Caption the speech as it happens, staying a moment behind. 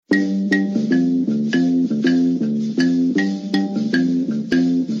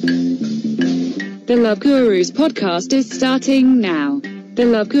The Love Gurus podcast is starting now. The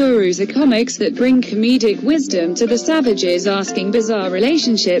Love Gurus are comics that bring comedic wisdom to the savages asking bizarre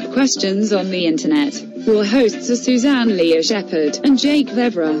relationship questions on the internet. Your hosts are Suzanne Leah Shepherd and Jake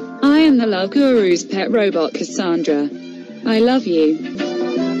Vevra. I am the Love Gurus' pet robot Cassandra. I love you.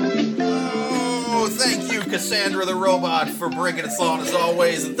 Oh, thank you, Cassandra the robot, for bringing us on as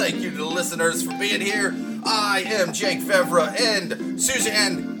always, and thank you to the listeners for being here. I am Jake Vevra, and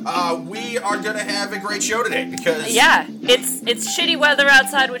Suzanne, we are going to have a great show today because... Yeah, it's shitty weather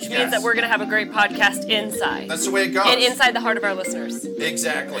outside, which means that we're going to have a great podcast inside. That's the way it goes. And inside the heart of our listeners.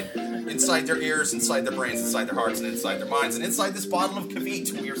 Exactly. Inside their ears, inside their brains, inside their hearts, and inside their minds, and inside this bottle of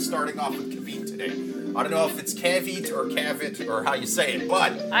Kavit. We are starting off with Kavit today. I don't know if it's Cavit or Cavit or how you say it,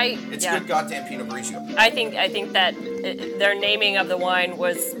 but it's good goddamn Pinot Grigio. I think that their naming of the wine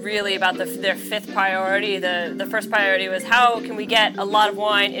was really about their fifth priority. The first priority was how can we get a lot of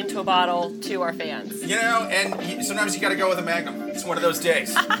wine into a bottle to our fans. You know, and sometimes you got to go with a Magnum. It's one of those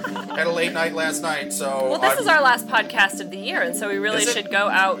days. Had a late night last night, so... Well, this is our last podcast of the year, and so we really should go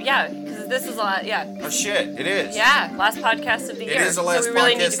out. Yeah, because this is a lot. Yeah. Oh shit! It is. Yeah, last podcast of the year. It is the last podcast of the year. So we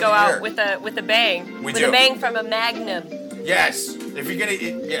really need to go out with a bang. We with do. a bang from a Magnum. Yes. If you're gonna,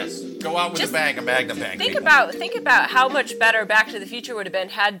 yes, go out with a Magnum bang. Think about how much better Back to the Future would have been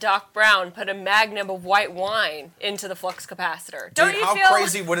had Doc Brown put a Magnum of white wine into the flux capacitor. Dude, how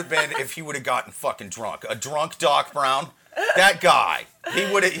crazy would it have been if he would have gotten fucking drunk? A drunk Doc Brown. That guy, he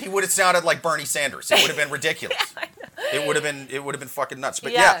would have sounded like Bernie Sanders. It would have been ridiculous. Yeah, it would have been fucking nuts.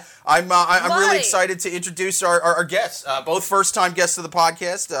 But yeah I'm really excited to introduce our guests, both first time guests of the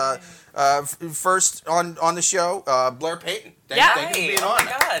podcast. First on the show, Blair Peyton. Thank you for being on. Oh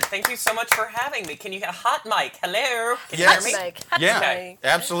my God, thank you so much for having me. Can you get a hot mic? Hello. Can you hear me? Yeah,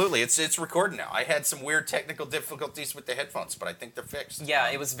 absolutely. It's recording now. I had some weird technical difficulties with the headphones, but I think they're fixed. Yeah,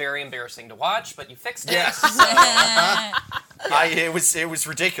 it was very embarrassing to watch, but you fixed it. Yes. It was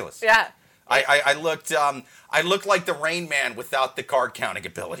ridiculous. Yeah. I looked like the Rain Man without the card counting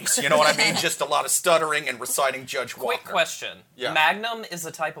abilities. You know what I mean? Just a lot of stuttering and reciting Judge Walker. Quick question. Yeah. Magnum is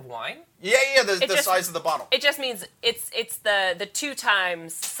a type of wine? Yeah, the size of the bottle. It just means it's the 2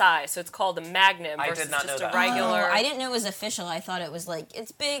 times size, so it's called a Magnum versus just a regular. I didn't know it was official. I thought it was like,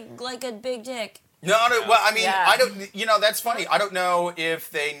 it's big, like a big dick. No, well, I mean, I don't, that's funny. I don't know if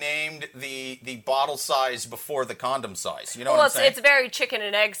they named the bottle size before the condom size. You know what I'm saying? It's a very chicken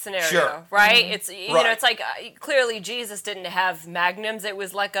and egg scenario, right? Mm-hmm. It's, know, it's like, clearly Jesus didn't have magnums. It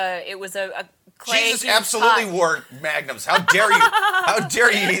was like a clay Jesus absolutely wore magnums. How dare you? How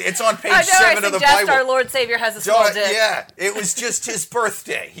dare you? It's on page 7 of the Bible. Our Lord Savior has a small dick. Yeah, it was just his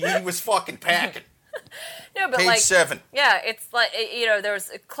birthday. He was fucking packing. No, but page 7. Yeah, it's like, there's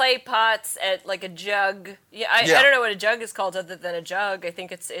clay pots at like a jug. I don't know what a jug is called other than a jug. I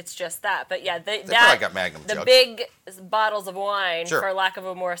think it's just that. But yeah, they probably got Magnum the jugs. big bottles of wine, for lack of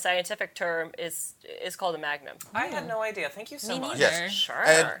a more scientific term, is called a Magnum. I had no idea. Thank you so much. Yes. Sure.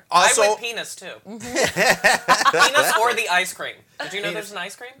 And also, I went penis too. Penis or the ice cream. Did you know there's an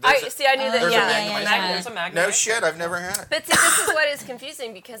ice cream? I knew that. There's a Magnum. No shit, I've never had it. But see, this is what is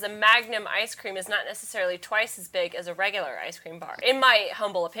confusing because a Magnum ice cream is not necessarily twice as big as a regular ice cream bar, in my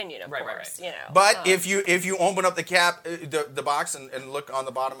humble opinion, of course. Right. But if you open up the cap, the box, and look on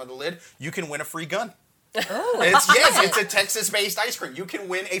the bottom of the lid, you can win a free gun. Oh, it's a Texas-based ice cream. You can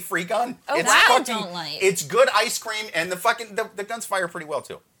win a free gun. Oh, it's wow! fucking, don't like. It's good ice cream, and the guns fire pretty well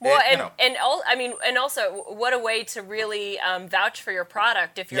too. Well, and also, what a way to really vouch for your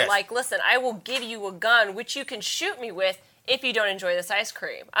product. If you're like, listen, I will give you a gun which you can shoot me with if you don't enjoy this ice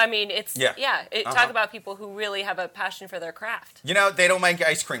cream. I mean, talk about people who really have a passion for their craft. They don't make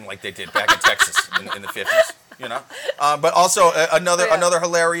ice cream like they did back in Texas in the 50s. But also another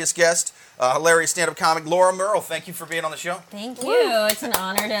hilarious guest. Hilarious stand-up comic, Laura Merli. Thank you for being on the show. Thank you. It's an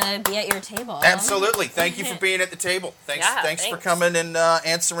honor to be at your table. Absolutely. Thank you for being at the table. Thanks for coming and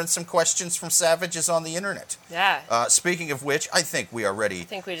answering some questions from savages on the internet. Yeah. Speaking of which, I think we are ready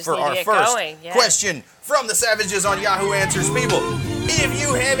for our first question from the savages on Yahoo Answers. People, if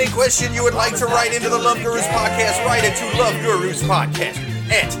you have a question you would like to write into the Love Gurus podcast, write it to Love Gurus Podcast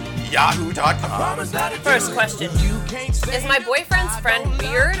at yahoo.com. First question. Is my boyfriend's friend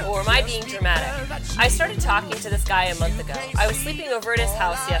weird, or am I being dramatic? I started talking to this guy a month ago. I was sleeping over at his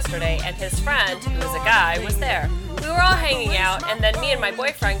house yesterday, and his friend, who was a guy, was there. We were all hanging out, and then me and my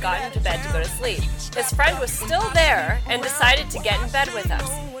boyfriend got into bed to go to sleep. His friend was still there and decided to get in bed with us.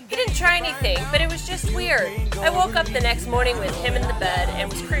 He didn't try anything, but it was just weird. I woke up the next morning with him in the bed and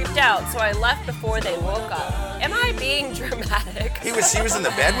was creeped out, so I left before they woke up. Am I being dramatic? He was in the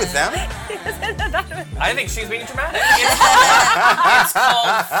bed with them? I think she's being dramatic. It's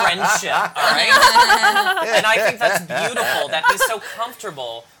called friendship, all right? And I think that's beautiful that he's so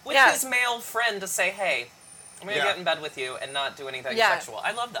comfortable with his male friend to say, hey, I'm going to get in bed with you and not do anything sexual.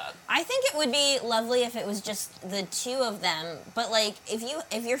 I love that. I think it would be lovely if it was just the two of them. But, like,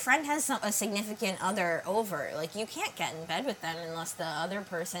 if your friend has a significant other over, like, you can't get in bed with them unless the other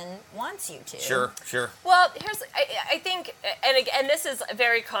person wants you to. Sure. Well, I think, and this is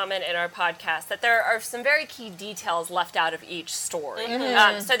very common in our podcast, that there are some very key details left out of each story.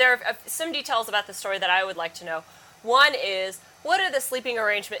 So there are some details about the story that I would like to know. One is, what are the sleeping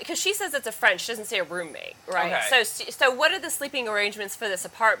arrangements? Because she says it's a friend. She doesn't say a roommate, right? Okay. So what are the sleeping arrangements for this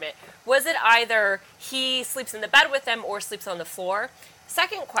apartment? Was it either he sleeps in the bed with them or sleeps on the floor?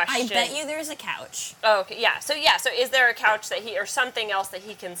 Second question. I bet you there's a couch. Oh, okay, yeah. So is there a couch that or something else that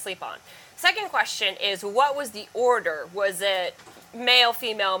he can sleep on? Second question is, what was the order? Was it male,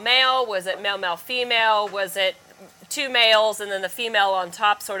 female, male? Was it male, male, female? Was it two males and then the female on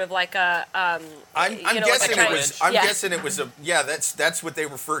top, sort of like a I'm guessing it was a that's what they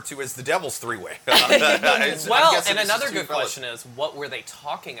refer to as the devil's three-way. Well, and another good question is, what were they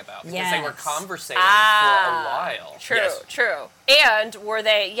talking about? Because they were conversating for a while. True. And were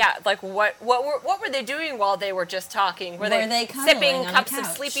they what were they doing while they were just talking? Were they sipping cups of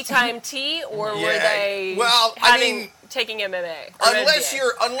sleepy time tea, or were they taking MMA?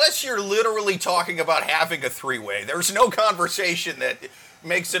 Unless you're literally talking about having a three-way, there's no conversation that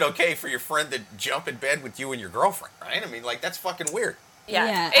makes it okay for your friend to jump in bed with you and your girlfriend, right? I mean, like, that's fucking weird.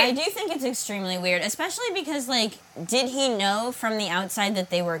 Yeah, I do think it's extremely weird, especially because, like, did he know from the outside that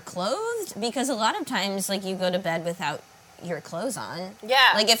they were clothed? Because a lot of times, like, you go to bed without your clothes on.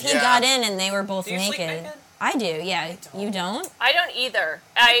 Yeah. Like, if he got in and they were both Do you naked. sleep naked? I do, yeah. You don't? I don't either.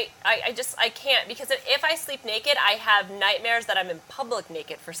 I can't, because if I sleep naked, I have nightmares that I'm in public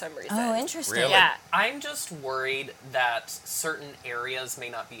naked for some reason. Oh, interesting. Really? Yeah. I'm just worried that certain areas may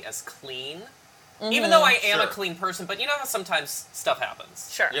not be as clean. Even though I am a clean person, but you know how sometimes stuff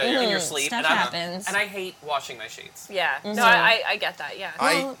happens. Sure. In your sleep. Stuff happens. And I hate washing my sheets. Yeah. No, I get that,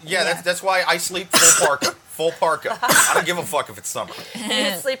 yeah. That's why I sleep full parka. Full parka. I don't give a fuck if it's summer.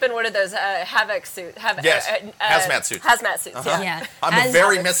 You sleep in one of those havoc suits. Hazmat suits. Hazmat suits, Yeah. I'm a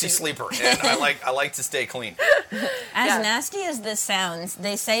very messy sleeper, and I like to stay clean. As nasty as this sounds,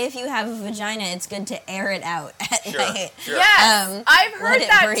 they say if you have a vagina, it's good to air it out at night. Sure. Yes, I've heard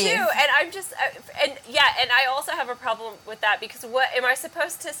that breathe. too, and I'm just, and I also have a problem with that, because what am I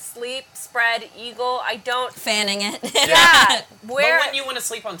supposed to sleep spread eagle? I don't. Fanning it. Yeah. But when you want to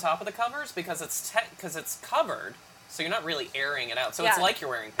sleep on top of the covers, because it's covered, so you're not really airing it out. So it's like you're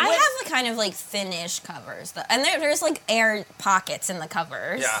wearing I have the kind of like thin-ish covers, and there's like air pockets in the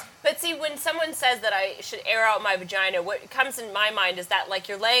covers. Yeah. But see, when someone says that I should air out my vagina, what comes in my mind is that, like,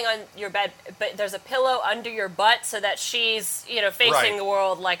 you're laying on your bed, but there's a pillow under your butt so that she's, facing the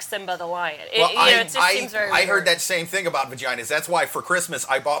world like Simba the lion. It just seems very weird. I heard that same thing about vaginas. That's why for Christmas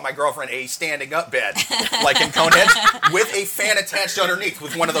I bought my girlfriend a standing up bed, like in Coneheads, with a fan attached underneath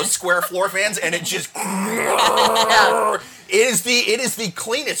with one of those square floor fans, and it just... It is the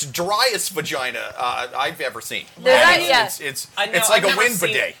cleanest, driest vagina I've ever seen. It's like a wind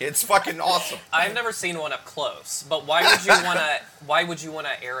bidet. It's fucking awesome. I've never seen one up close, but why would you wanna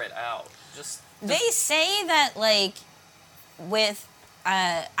air it out? They say that, like, with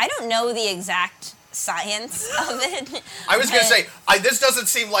I don't know the exact science of it. I was going to say, this doesn't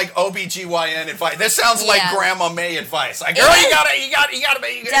seem like OBGYN advice. This sounds like Grandma May advice. Like, girl, you gotta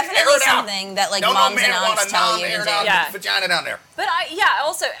be definitely something that, like, moms and aunts tell you to do. Vagina down there. But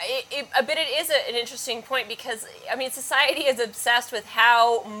also, it is an interesting point, because, I mean, society is obsessed with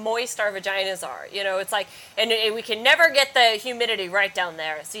how moist our vaginas are. It's like, and we can never get the humidity right down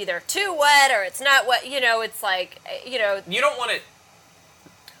there. It's either too wet or it's not wet. It's like, You don't want it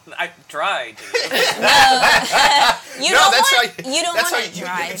dry, dude. You don't want it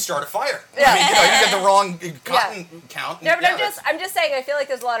dry. You can start a fire. Yeah. I mean, you get the wrong cotton count. No, but I'm just saying, I feel like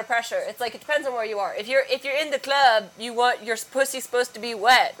there's a lot of pressure. It's like, it depends on where you are. If you're in the club, your pussy's supposed to be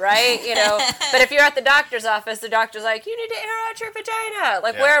wet, right? But if you're at the doctor's office, the doctor's like, you need to air out your vagina.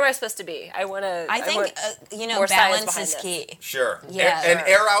 Like, where am I supposed to be? I think balance is key. Sure. Yeah. And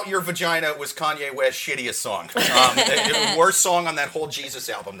Air Out Your Vagina was Kanye West's shittiest song. The worst song on that whole Jesus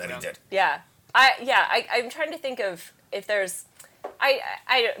album that he did. Yeah. I'm trying to think of if there's...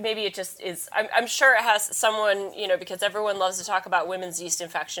 maybe it just is. I'm sure it has someone, because everyone loves to talk about women's yeast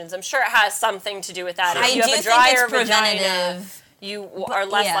infections. I'm sure it has something to do with that. Sure. If you have a drier vagina, you are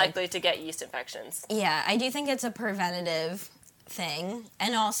less likely to get yeast infections. Yeah, I do think it's a preventative thing,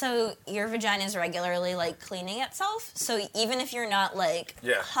 and also your vagina is regularly like cleaning itself, so even if you're not like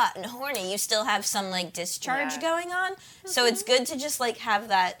hot and horny, you still have some like discharge going on, so it's good to just like have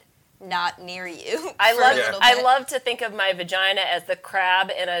that not near you. I love to think of my vagina as the crab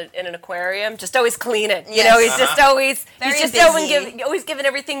in an aquarium, just always cleaning. You know, he's just always always giving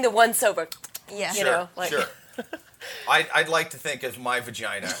everything the once over. Yeah, you know, like. Sure. I'd like to think of my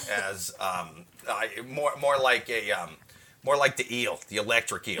vagina as more like the eel, the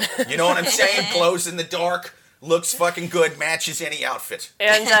electric eel. You know what I'm saying? Glows in the dark, looks fucking good, matches any outfit.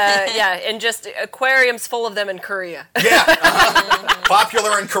 And and just aquariums full of them in Korea. Yeah,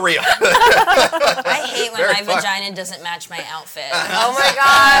 popular in Korea. I hate when my vagina doesn't match my outfit. Oh my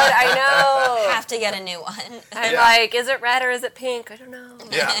god, I know. Have to get a new one. I'm like, is it red or is it pink? I don't know.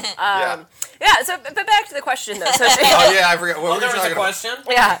 Yeah. Yeah, so, but back to the question, though. So I forgot. What were there you was talking a question?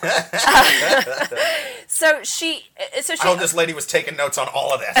 Yeah. So she... I hope this lady was taking notes on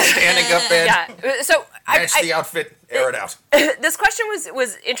all of that. Standing up and... Yeah. So match the outfit, air it out. This question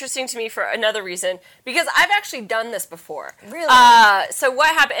was interesting to me for another reason, because I've actually done this before. Really? So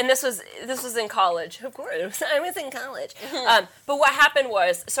what happened, and this was in college. Of course, I was in college. But what happened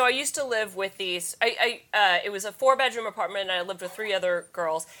was, so I used to live with these, it was a 4-bedroom apartment, and I lived with 3 other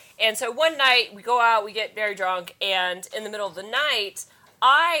girls. And so one night, we go out, we get very drunk, and in the middle of the night,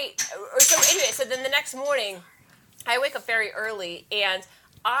 so then the next morning, I wake up very early, and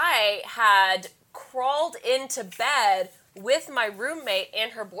I had crawled into bed with my roommate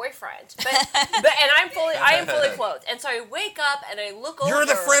and her boyfriend, and I am fully clothed, and so I wake up and I look over. You're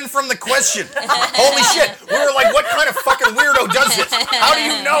the friend from the question. Holy shit! We were like, what kind of fucking weirdo does this? How do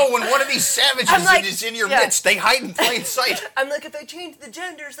you know when one of these savages is in your midst? They hide in plain sight. I'm like, if I change the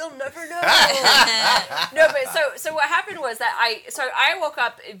genders, they'll never know. No, but so what happened was that I woke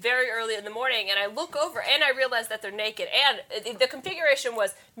up very early in the morning and I look over and I realized that they're naked, and the configuration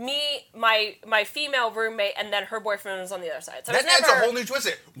was me, my female roommate, and then her boyfriend was on the other side. So that adds a whole new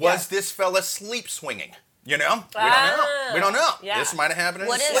twist. Was this fella sleep swinging? You know? We don't know. Yeah. This might have happened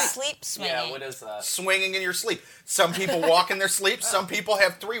in his sleep. What is sleep swinging? Yeah, what is that? Swinging in your sleep. Some people walk in their sleep. Some people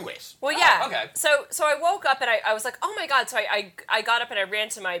have 3-ways. Well, yeah. Okay. So I woke up and I was like, oh my god. So I got up and I ran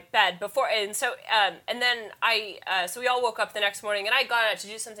to my bed before, and so and then so we all woke up the next morning, and I got out to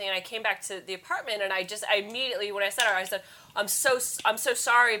do something, and I came back to the apartment, and I immediately, when I said her, I said, I'm so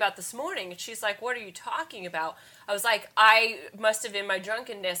sorry about this morning. And she's like, what are you talking about? I was like, I must have, in my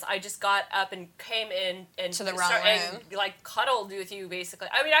drunkenness, I just got up and came in and to the wrong room, and like cuddled with you, basically.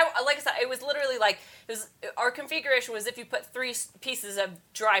 I mean, like I said, it was literally like, our configuration was if you put 3 pieces of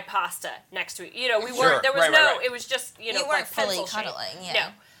dry pasta next to it. You know, we weren't. There was right. It was just you weren't like fully cuddling. Shape.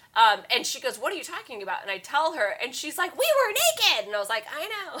 Yeah. No. And she goes, what are you talking about? And I tell her, and she's like, we were naked. And I was like, I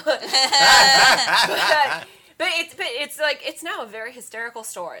know. But it's like, it's now a very hysterical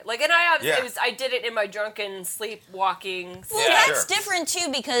story. Like, and I did it in my drunken sleepwalking. Well, that's different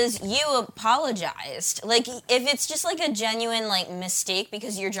too, because you apologized. Like, if it's just like a genuine like mistake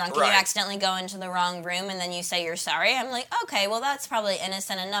because you're drunk and you accidentally go into the wrong room and then you say you're sorry, I'm like, okay, well that's probably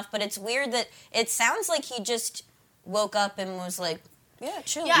innocent enough. But it's weird that it sounds like he just woke up and was like, yeah,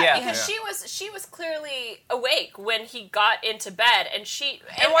 chill. Yeah, because she was clearly awake when he got into bed, and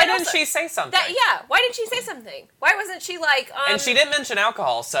why didn't she say something? Why didn't she say something? Why wasn't she like? And she didn't mention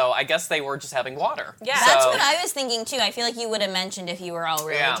alcohol, so I guess they were just having water. Yeah, that's what I was thinking too. I feel like you would have mentioned if you were all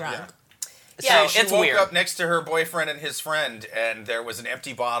really drunk. Yeah. So she woke up next to her boyfriend and his friend, and there was an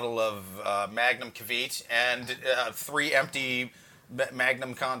empty bottle of Magnum Cavite and 3 empty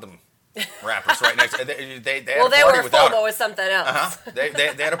Magnum condom wrappers right next to they had a party were without full, her. With something else. They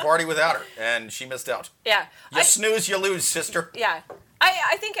had a party without her, and she missed out. Yeah. You snooze, you lose, sister. Yeah.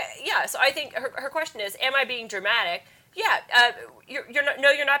 I think, so I think her question is, am I being dramatic? Yeah,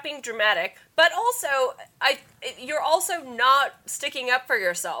 you're not being dramatic, but also you're also not sticking up for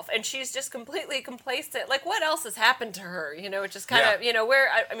yourself, and she's just completely complacent. Like, what else has happened to her? You know, it just kind of,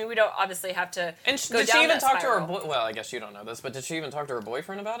 I mean, we don't obviously have to. And did she even talk to her? Well, I guess you don't know this, but did she even talk to her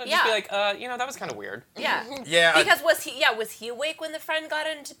boyfriend about it? Yeah. Just be like, that was kind of weird. Yeah. Yeah. Because was he awake when the friend got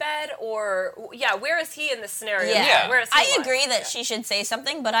into bed, or where is he in this scenario? Yeah. Where is he? I agree that she should say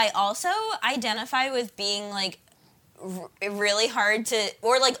something, but I also identify with being like really hard to,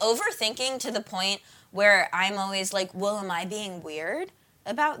 or like overthinking to the point where I'm always like, well, am I being weird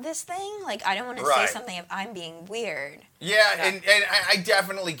about this thing? Like, I don't want to say something if I'm being weird. Yeah, and I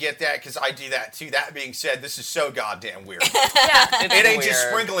definitely get that, because I do that too. That being said, this is so goddamn weird. It ain't just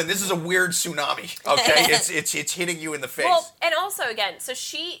sprinkling. This is a weird tsunami. Okay, it's hitting you in the face. Well, and also again, so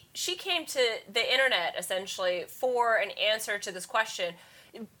she came to the internet essentially for an answer to this question.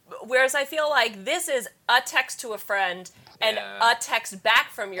 Whereas I feel like this is a text to a friend and a text back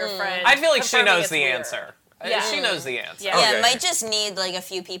from your friend. I feel like she knows the weird. answer. Yeah. She knows the answer. Yeah, Yeah, it might just need like a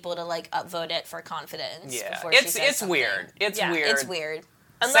few people to like upvote it for confidence. Yeah, before she says it's something. weird. It's weird. It's weird.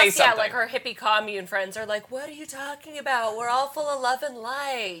 Unless, Say yeah, something. like her hippie commune friends are like, what are you talking about? We're all full of love and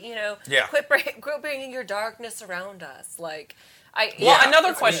light, you know? Yeah. Quit bringing your darkness around us. Like,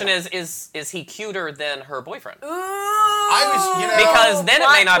 Another question is he cuter than her boyfriend? Ooh, I was, because then it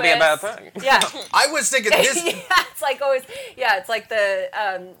may not be a bad twist. thing. Yeah. I was thinking this. It's like always, it's like the,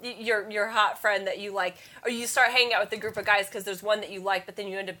 your hot friend that you like, or you start hanging out with a group of guys because there's one that you like, but then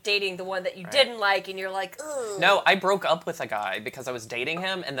you end up dating the one that you didn't like, and you're like, ooh. No, I broke up with a guy because I was dating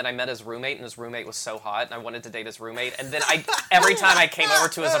him, and then I met his roommate, and his roommate was so hot, and I wanted to date his roommate, and then every time I came over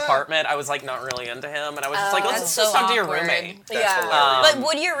to his apartment, I was like not really into him, and I was just like, let's just talk to your roommate. That's But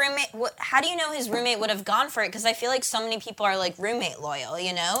would your roommate? How do you know his roommate would have gone for it? Because I feel like so many people are like roommate loyal,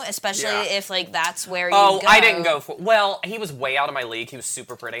 you know, especially if like that's where you go. I didn't go for. Well, he was way out of my league. He was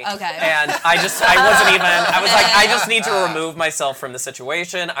super pretty. Okay. And I wasn't even. I was like, I just need to remove myself from the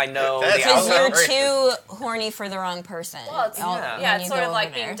situation. I know the Because outcome. you're too horny for the wrong person. Well, it's, it's sort of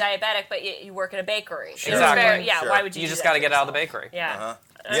like being diabetic, but you work in a bakery. Sure. Exactly. Sure. Why would you? You do just that got to to get out of the yourself? bakery. Yeah. Uh-huh.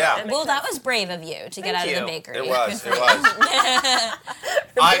 Yeah. Well, that was brave of you to get out of the bakery. It was.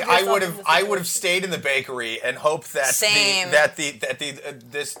 I would have stayed in the bakery and hoped that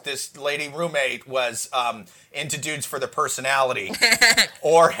this lady roommate was into dudes for the personality,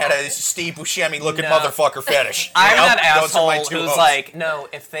 or had a Steve Buscemi looking motherfucker fetish. I'm that asshole who's hopes. like, no,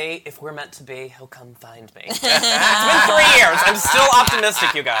 if we're meant to be, he'll come find me. It's been 3 years. I'm still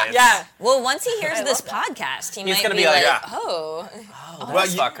optimistic, you guys. Yeah. Well, once he hears this podcast, He's might gonna be be like, oh, Well,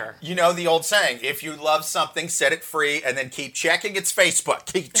 fucker. you know the old saying, if you love something, set it free, and then keep checking its Facebook.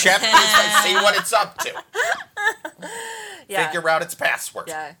 Keep checking its Facebook, see what it's up to. Figure out its password.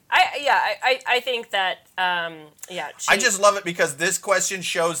 Yeah. I think that, I just love it because this question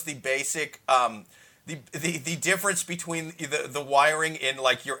shows the basic, the difference between the wiring in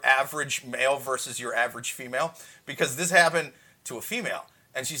like your average male versus your average female. Because this happened to a female,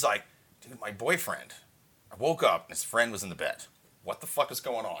 and she's like, dude, my boyfriend, I woke up and his friend was in the bed. What the fuck is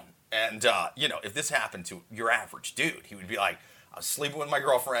going on? And, if this happened to your average dude, he would be like, I was sleeping with my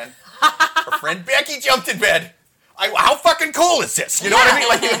girlfriend. Her friend Becky jumped in bed. How fucking cool is this? You know what I mean?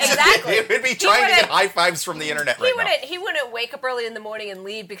 Like, it would be trying to get high fives from the internet right now. He wouldn't wake up early in the morning and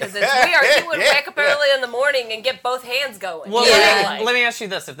leave because it's weird. He would wake up early in the morning and get both hands going. Well, let me ask you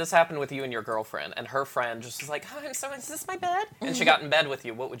this. If this happened with you and your girlfriend, and her friend just was like, hi, so is this my bed? And she got in bed with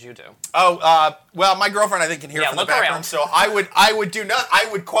you, what would you do? Oh, well, my girlfriend, I think, can hear from the bathroom, around. so I would do nothing. I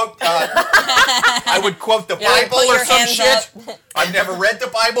would quote the Bible or some shit. I've never read the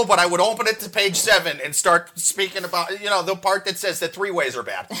Bible, but I would open it to page 7 and start speaking about, the part that says that 3 ways are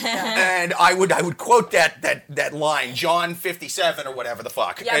bad. And I would quote that line, John 57 or whatever the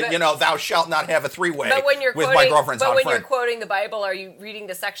fuck. Yeah, thou shalt not have a 3-way with quoting, my girlfriend's hot But when friend. you're quoting the Bible, are you reading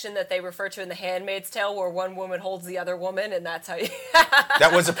the section that they refer to in The Handmaid's Tale where one woman holds the other woman and that's how you...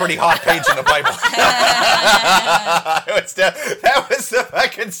 That was a pretty hot page in the Bible. That was the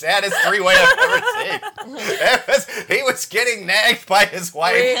fucking saddest 3-way I've ever seen. He was getting nagged by his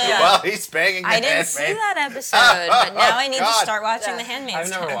wife while he's banging the handmaid. I didn't see that episode, but now I need to start watching The Handmaid's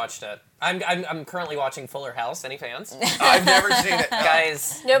Tale. I've never watched it. I'm currently watching Fuller House. Any fans? I've never seen it.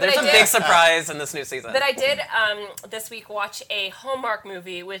 Guys, No, but there's I a did. big surprise in this new season. But I did this week watch a Hallmark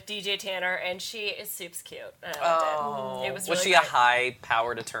movie with DJ Tanner, and she is super cute. It was really she great. a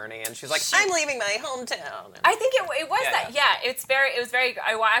high-powered attorney? And she's like, I'm leaving my hometown. I think it was that. Yeah, it was very.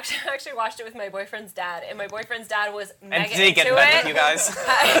 I actually watched it with my boyfriend's dad, and my boyfriend's dad was mega And did he get in into bed it. with you guys?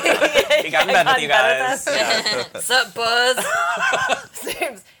 He got in bed with you guys. What's up, Buzz?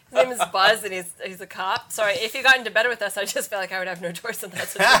 His name is Buzz, and he's a cop. Sorry, if he got into bed with us, I just feel like I would have no choice in that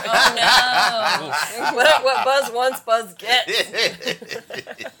situation. Oh no! What Buzz wants, Buzz gets.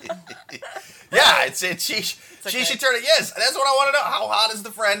 Yeah, she should turn it. Yes, that's what I want to know. How hot is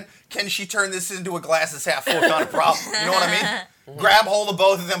the friend? Can she turn this into a glass is half full kind of problem? You know what I mean? Grab hold of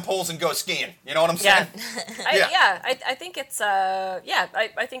both of them poles and go skiing. You know what I'm saying? I think it's I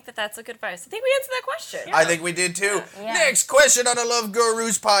think that's a good advice. I think we answered that question. Yeah. I think we did too. Yeah. Next question on the Love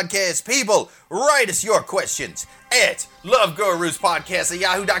Gurus podcast. People, write us your questions at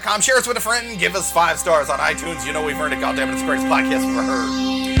loveguruspodcast@yahoo.com. Share us with a friend. Give us 5 stars on iTunes. You know we've earned it. Goddammit, it's the greatest podcast we've ever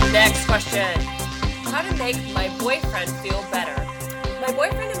heard. Next question. How to make my boyfriend feel better. My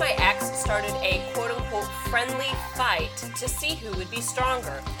boyfriend and my ex started a quote-unquote friendly fight to see who would be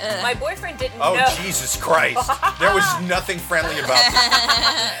stronger. My boyfriend didn't know. Oh, Jesus Christ. There was nothing friendly about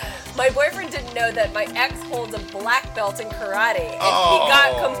that. My boyfriend didn't know that my ex holds a black belt in karate, and he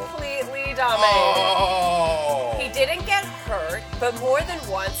got completely dominated. Oh. He didn't get hurt, but more than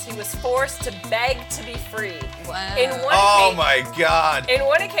once he was forced to beg to be freed. Wow. My God. In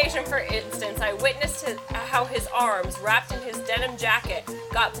one occasion, for instance, I witnessed how his arms, wrapped in his denim jacket,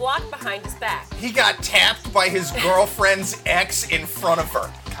 got blocked behind his back. He got tapped by his girlfriend's ex in front of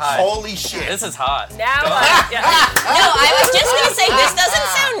her. God. Holy shit. This is hot. Now, No, I was just going to say, this doesn't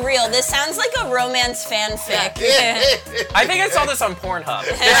sound real. This sounds like a romance fanfic. I think I saw this on Pornhub.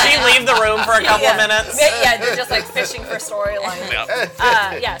 Did she leave the room for a couple of minutes? Yeah, they're just like fishing for storylines.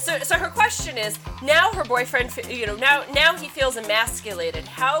 So her question is, now her boyfriend, now he feels emasculated.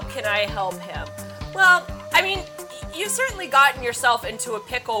 How can I help him? Well, I mean, you've certainly gotten yourself into a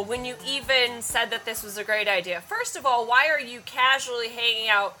pickle when you even said that this was a great idea. First of all, why are you casually hanging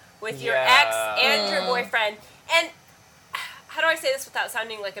out with your ex and your boyfriend? And how do I say this without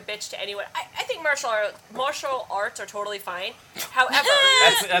sounding like a bitch to anyone? I think martial arts are totally fine. However,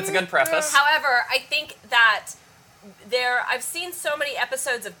 that's a good preface. However, I think that I've seen so many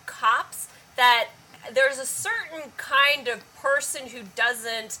episodes of Cops that there's a certain kind of person who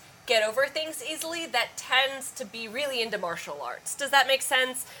doesn't get over things easily that tends to be really into martial arts. Does that make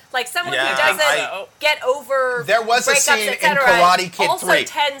sense? Like someone who doesn't get over there was a breakups, scene in etc., Karate Kid also 3.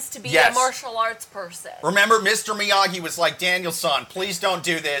 tends to be a martial arts person. Remember, Mr. Miyagi was like, Daniel-san, please don't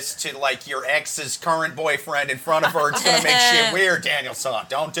do this to like your ex's current boyfriend in front of her. It's going to make shit weird, Daniel-san.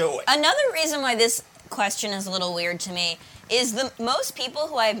 Don't do it. Another reason why this question is a little weird to me is most people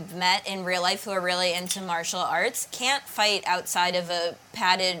who I've met in real life who are really into martial arts can't fight outside of a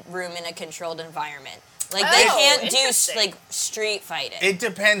padded room in a controlled environment. Like, they can't do, like, street fighting. It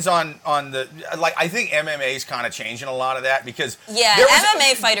depends on the... Like, I think MMA is kind of changing a lot of that because... Yeah,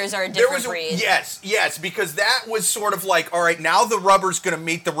 MMA fighters are a different breed. Yes, because that was sort of like, all right, now the rubber's going to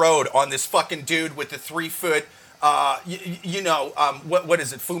meet the road on this fucking dude with the 3-foot... what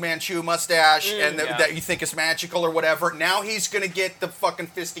is it, Fu Manchu mustache, and that you think is magical or whatever. Now he's going to get the fucking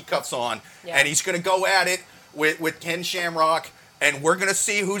fisticuffs on, and he's going to go at it with Ken Shamrock, and we're going to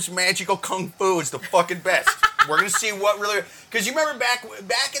see whose magical kung fu is the fucking best. We're going to see what really... Because you remember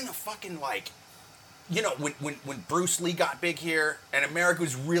back in the fucking, like... when Bruce Lee got big here, and America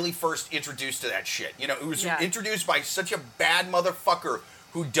was really first introduced to that shit. It was introduced by such a bad motherfucker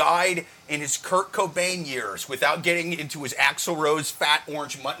who died in his Kurt Cobain years without getting into his Axl Rose fat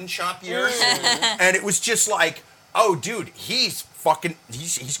orange mutton chop years. And it was just like, oh, dude, he's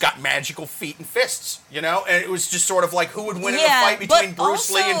got magical feet and fists, And it was just sort of like, who would win in a fight between Bruce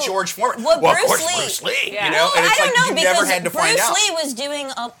Lee and George Foreman? Well, of course, Bruce Lee, Yeah. Well, and it's I like, don't know, you never had to find out. Bruce Lee was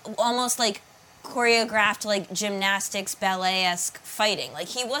doing almost like choreographed, like, gymnastics, ballet-esque fighting. Like,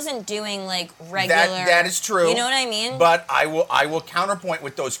 he wasn't doing, like, regular... That is true. You know what I mean? But I will counterpoint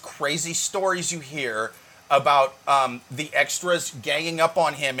with those crazy stories you hear about the extras ganging up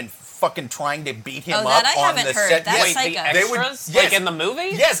on him and fucking trying to beat him up that I on haven't the heard. set. That's Yes, psycho. The extras? Like in the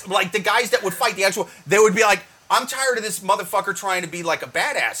movie? Yes, like the guys that would fight the actual... They would be like, I'm tired of this motherfucker trying to be like a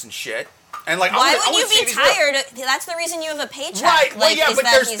badass and shit. And like, why would you be tired? That's the reason you have a paycheck. Right. Well, like, yeah, but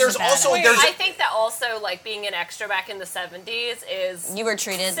there's also I think that also like being an extra back in the 70s is you were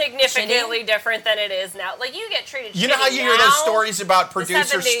treated significantly different than it is now. Like you get treated. You know how you hear those stories about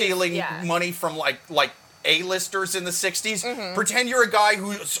producers 70s, stealing money from like A-listers in the 60s? Mm-hmm. Pretend you're a guy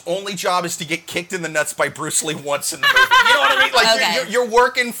whose only job is to get kicked in the nuts by Bruce Lee once in the movie. You know what I mean? Like you're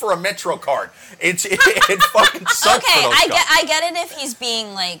working for a Metro card. It fucking sucks. Okay, for those guys. I get it if he's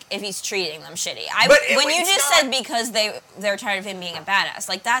being like if he's treating them shitty. When you just said because they're tired of him being a badass,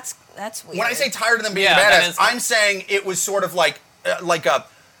 like that's weird. When I say tired of them being a badass, I'm saying it was sort of like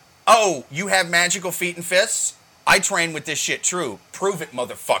you have magical feet and fists? I train with this shit, true. Prove it,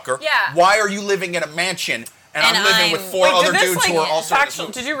 motherfucker. Yeah. Why are you living in a mansion and I'm living with four other dudes who are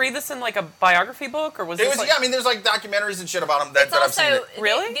also... Did you read this in like a biography book, or was it? Yeah, I mean, there's like documentaries and shit about him that I've seen.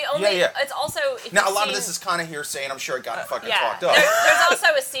 Really? It's also... Now, a lot of this is kind of hearsay, and I'm sure it got fucking talked up. There's also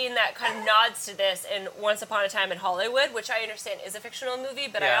a scene that kind of nods to this in Once Upon a Time in Hollywood, which I understand is a fictional movie,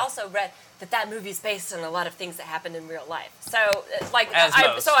 but I also read that movie is based on a lot of things that happened in real life. So, like,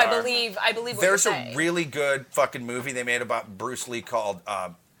 I believe what There's you're a really good fucking movie they made about Bruce Lee called,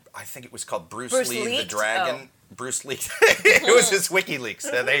 I think it was called Bruce Lee the Dragon. Bruce Lee. It was his WikiLeaks.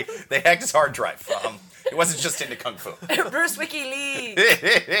 They hacked his hard drive. It wasn't just into kung fu. Bruce WikiLeaks.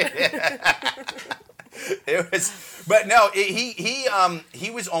 It was, but no,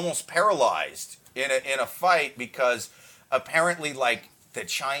 he was almost paralyzed in a fight because apparently like the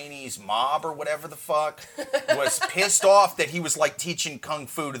Chinese mob or whatever the fuck was pissed off that he was like teaching kung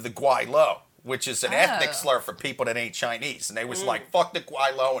fu to the Guai Lo, which is an ethnic slur for people that ain't Chinese. And they was like, fuck the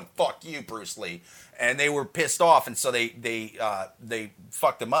Kwai Lo and fuck you, Bruce Lee. And they were pissed off, and so they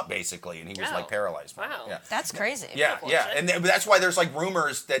fucked him up, basically, and he was, like, paralyzed. Wow. Yeah. That's crazy. Yeah, and that's why there's, like,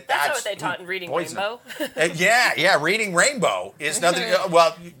 rumors that's what they taught in Reading Rainbow. Reading Rainbow is nothing.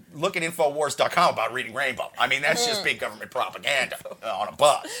 Well, look at Infowars.com about Reading Rainbow. I mean, that's just big government propaganda on a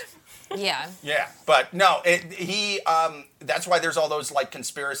bus. Yeah. Yeah, but no, that's why there's all those, like,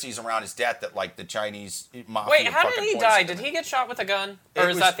 conspiracies around his death that, like, the Chinese mafia. Wait, how did he die? Did he get shot with a gun? Or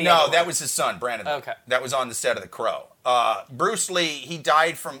is that the other one? that was his son, Brandon. Okay. That was on the set of The Crow. Bruce Lee, he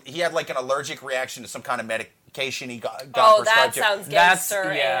died he had, like, an allergic reaction to some kind of medication he got prescribed that to. sounds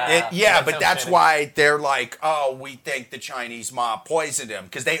gangster. That's why they're like, oh, we think the Chinese mob poisoned him.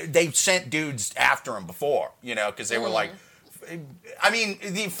 Because they sent dudes after him before, because they were like, I mean,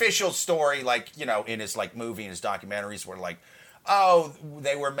 the official story, like, in his, like, movie and his documentaries were like, oh,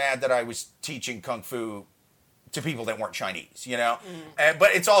 they were mad that I was teaching Kung Fu to people that weren't Chinese,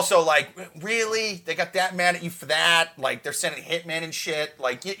 but it's also like, really? They got that mad at you for that? Like, they're sending hitmen and shit?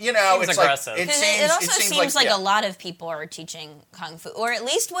 Like, it's aggressive. Like... It also seems like a lot of people are teaching Kung Fu, or at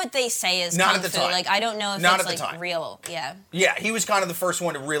least what they say is Not Kung at the Fu. time. Like, I don't know if Not it's, at the like, time. real. Yeah. Yeah, he was kind of the first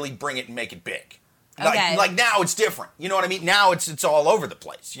one to really bring it and make it big. Okay. Like now it's different. You know what I mean? Now it's all over the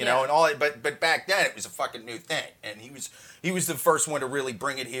place, and all. But back then it was a fucking new thing, and he was the first one to really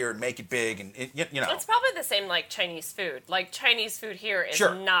bring it here and make it big, and It's probably the same like Chinese food. Like Chinese food here is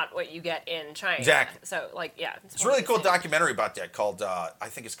not what you get in China. Exactly. So like it's a really cool documentary about that called I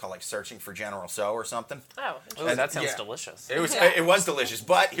think it's called like Searching for General So or something. Oh, and that sounds delicious. It was delicious,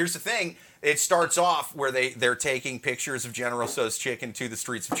 but here's the thing. It starts off where they're taking pictures of General Tso's chicken to the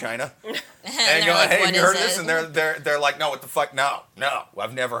streets of China, and go, like, "Hey, what you heard is this?" it? And they're like, "No, what the fuck? No,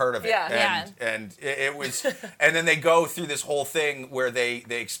 I've never heard of it." Yeah. And it was, and then they go through this whole thing where they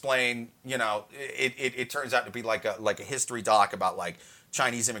explain, it turns out to be like a history doc about like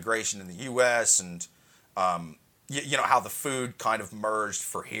Chinese immigration in the U.S. and how the food kind of merged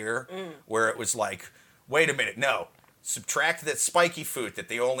for here, where it was like, wait a minute, no. Subtract that spiky food that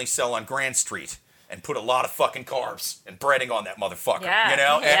they only sell on Grand Street and put a lot of fucking carbs and breading on that motherfucker,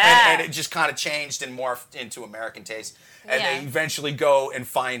 And it just kind of changed and morphed into American taste. And they eventually go and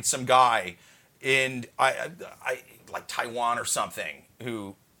find some guy in like Taiwan or something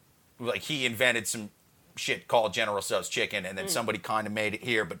who, like, he invented some shit called General Tso's chicken, and then somebody kind of made it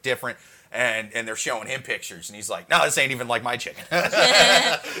here but different. And they're showing him pictures, and he's like, "No, this ain't even like my chicken."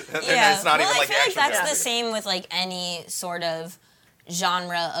 It's not even like I feel like that's chicken. the same with like any sort of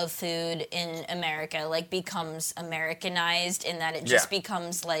genre of food in America. Like becomes Americanized in that it just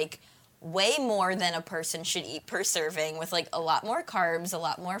becomes like way more than a person should eat per serving, with like a lot more carbs, a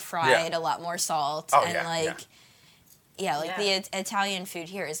lot more fried, a lot more salt, the Italian food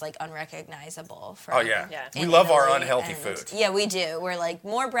here is like unrecognizable. We love our unhealthy food. Yeah, we do. We're like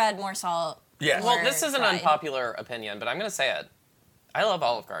more bread, more salt. Yeah. Well, this is an unpopular opinion, but I'm going to say it. I love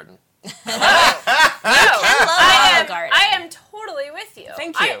Olive Garden. I am totally with you.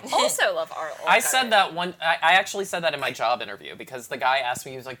 Thank you. I also love Olive Garden. I said that I actually said that in my job interview because the guy asked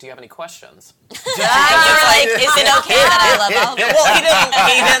me, he was like, "Do you have any questions?" Is it okay that I love Olive Garden? Well,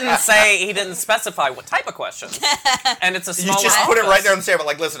 he didn't specify what type of questions. And it's a small You just office. put it right there on the table,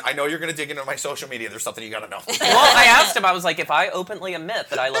 like, listen, I know you're going to dig into my social media. There's something you got to know. Well, I asked him, I was like, if I openly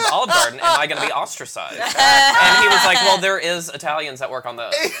admit that I love Olive Garden, am I going to be ostracized? And he was like, well, there is Italians that work on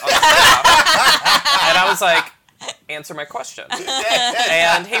the staff. And I was like, answer my question.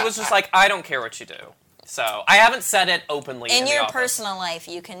 And he was just like, I don't care what you do. So I haven't said it openly in your the office. personal life,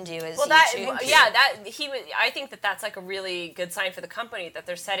 you can do as you choose. I think that's like a really good sign for the company that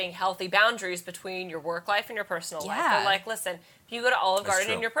they're setting healthy boundaries between your work life and your personal life. They're like, listen, if you go to Olive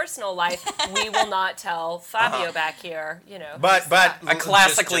Garden in your personal life, we will not tell Fabio back here, But a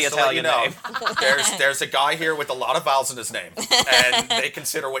classically just Italian name. There's a guy here with a lot of vowels in his name, and they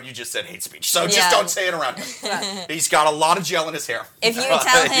consider what you just said hate speech. So just don't say it around him. He's got a lot of gel in his hair. If you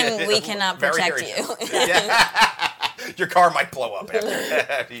tell him, we cannot protect you. Your car might blow up after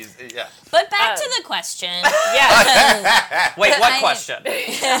that. But back to the question. Wait, what question?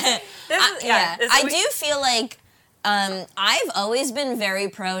 I do feel like I've always been very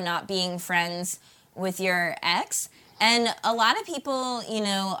pro not being friends with your ex. And a lot of people,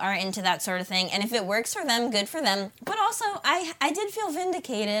 are into that sort of thing. And if it works for them, good for them. But also, I did feel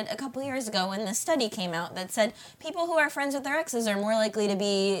vindicated a couple years ago when this study came out that said people who are friends with their exes are more likely to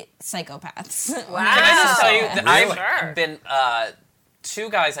be psychopaths. Wow. Can I just tell you that Really? I've been 2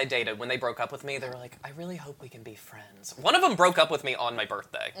 guys I dated, when they broke up with me, they were like, I really hope we can be friends. One of them broke up with me on my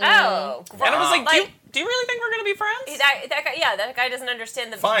birthday. Oh. And I was like, do you really think we're going to be friends? That guy doesn't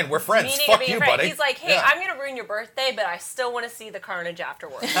understand the Fine, we're friends. meaning Fuck of being you, a friend. buddy. He's like, hey, Yeah. I'm going to ruin your birthday, but I still want to see the carnage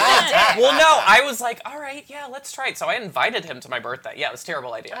afterwards. Well, no, I was like, all right, yeah, let's try it. So I invited him to my birthday. Yeah, it was a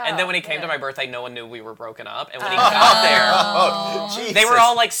terrible idea. And then when he came to my birthday, no one knew we were broken up. And when he got there, they were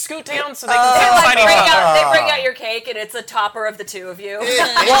all like, scoot down so they can sign each other. They bring out your cake, and it's a topper of the 2 of you.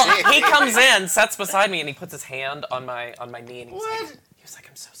 Well, he comes in, sits beside me, and he puts his hand on my knee, and he was like,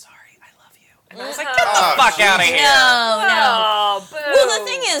 I'm so sorry, I love you. And I was like, get the fuck out of here. No. Boo. Well, the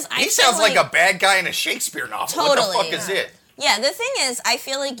thing is, He sounds like a bad guy in a Shakespeare novel. Totally. What the fuck is it? Yeah, the thing is, I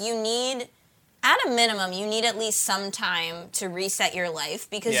feel like you need, at a minimum, you need at least some time to reset your life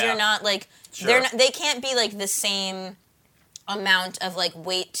because you're not like, they can't be like the same amount of like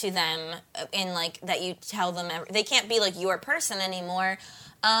weight to them in like that you tell them. They can't be like your person anymore.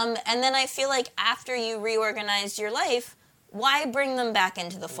 And then I feel like after you reorganized your life, why bring them back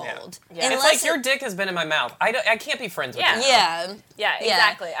into the fold? Yeah. It's like your dick has been in my mouth. I can't be friends with you. Yeah,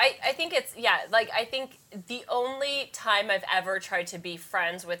 exactly. I think it's, I think the only time I've ever tried to be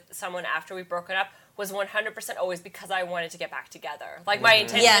friends with someone after we've broken up was 100% always because I wanted to get back together. Like, my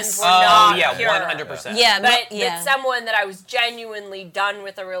intentions were not pure. 100%. Yeah, But with someone that I was genuinely done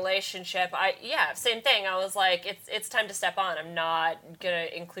with a relationship, same thing. I was like, it's time to step on. I'm not going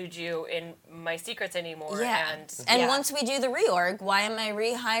to include you in my secrets anymore. Yeah. And once we do the reorg, why am I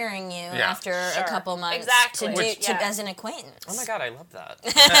rehiring you after a couple months to as an acquaintance? Oh my God, I love that.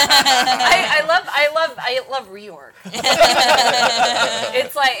 I love reorg.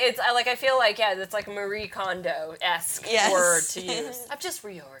 I feel like it's like Marie Kondo-esque word to use. I've just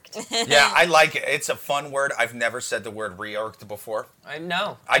reorged. Yeah, I like it. It's a fun word. I've never said the word reorged before. I didn't can't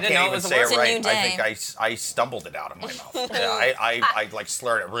know it even was say a it word. right. I think I stumbled it out of my mouth. I like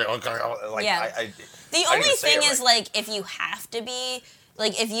slurred it. The only thing is like if you have to be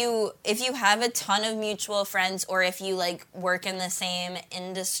like if you have a ton of mutual friends or if you like work in the same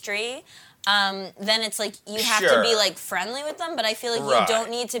industry. Then it's like you have to be like friendly with them, but I feel like you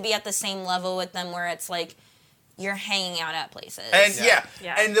don't need to be at the same level with them where it's like you're hanging out at places. And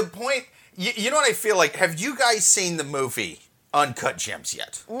and the point, you know what I feel like? Have you guys seen the movie Uncut Gems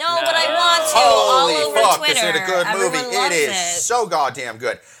yet? No, but I want to. Holy all over fuck, Twitter. is it a good movie? Everyone loves It is so goddamn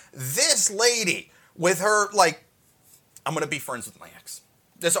good. This lady with her, like, I'm gonna be friends with my ex.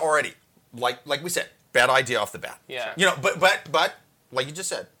 This already, like we said, bad idea off the bat. Yeah. You know, but like you just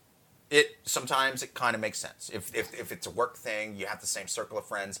said. Sometimes it kind of makes sense. If it's a work thing, you have the same circle of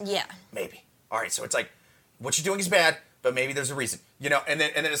friends. Yeah. Maybe. All right, so it's like, what you're doing is bad, but maybe there's a reason. You know, and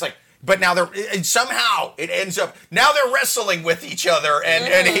then it's like, but now somehow it ends up, now they're wrestling with each other,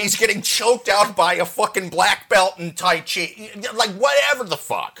 and he's getting choked out by a fucking black belt in Tai Chi. Like, whatever the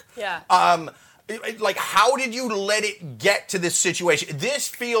fuck. Yeah. Like, how did you let it get to this situation? This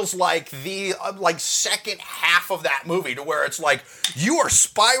feels like the second half of that movie, to where it's like you are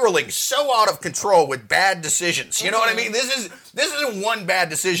spiraling so out of control with bad decisions. You know what I mean? This isn't one bad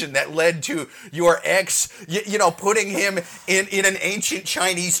decision that led to your ex, putting him in an ancient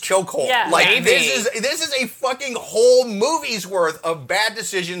Chinese chokehold. Yeah, like maybe. This is a fucking whole movie's worth of bad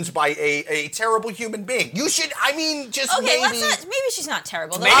decisions by a terrible human being. You should, maybe she's not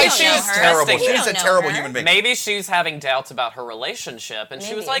terrible. Maybe she's terrible. She's a terrible human being. Maybe she's having doubts about her relationship, and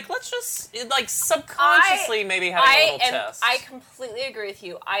she was like, let's just, subconsciously maybe have a little test. I completely agree with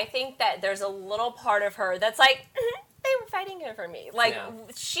you. I think that there's a little part of her that's like, they were fighting over me. Like,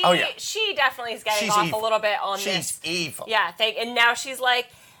 she definitely is getting off evil. A little bit on this. She's evil. Yeah, and now she's like,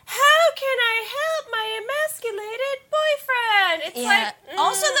 how can I help my emasculated boyfriend? It's like...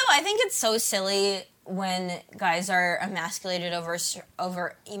 Also, though, I think it's so silly when guys are emasculated over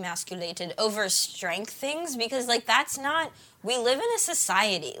strength things, because like that's not, we live in a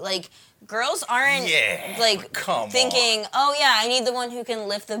society, like girls aren't thinking, oh yeah, I need the one who can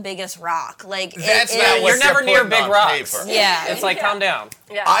lift the biggest rock. Like that's not what you're never near big rocks. Paper. Yeah, it's like calm down.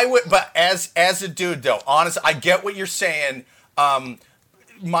 Yeah. I would, but as a dude though, honestly, I get what you're saying.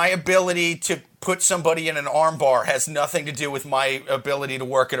 My ability to put somebody in an armbar has nothing to do with my ability to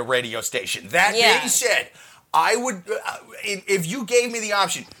work at a radio station. That being said, I would, if you gave me the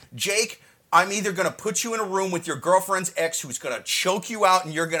option, Jake, I'm either going to put you in a room with your girlfriend's ex who's going to choke you out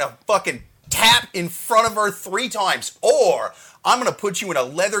and you're going to fucking tap in front of her 3 times, or I'm going to put you in a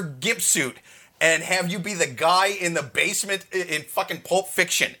leather gimp suit and have you be the guy in the basement in fucking Pulp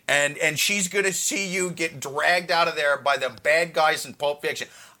Fiction. And she's going to see you get dragged out of there by the bad guys in Pulp Fiction.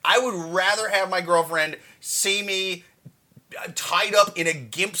 I would rather have my girlfriend see me tied up in a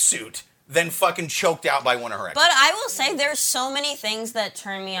gimp suit than fucking choked out by one of her exes. But I will say there's so many things that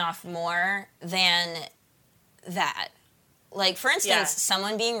turn me off more than that. Like, for instance,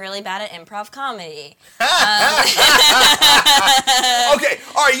 someone being really bad at improv comedy. Okay,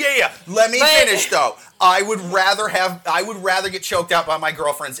 all right, yeah. Let me finish, though. I would rather get choked out by my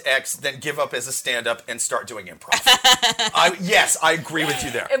girlfriend's ex than give up as a stand-up and start doing improv. Yes, I agree with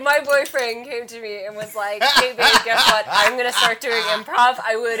you there. If my boyfriend came to me and was like, "Hey, babe, guess what? I'm gonna start doing improv,"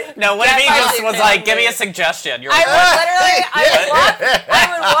 I would. No, what if he just was like, "Give me a suggestion"? You're like, I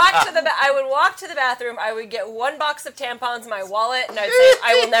would walk to the bathroom. I would get one box of tampons in my wallet, and I'd say,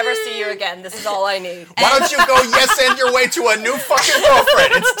 "I will never see you again. This is all I need." Why don't you go and your way to a new fucking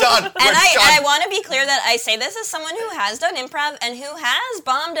girlfriend? It's done. And I want to be clear that I say this as someone who has done improv and who has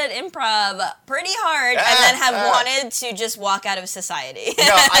bombed at improv pretty hard and then have wanted to just walk out of society.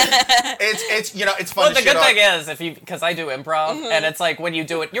 It's fun. Well, the good thing is because I do improv, and it's like when you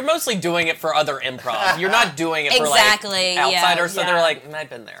do it, you're mostly doing it for other improv. You're not doing it for like outsiders. So they're like, I've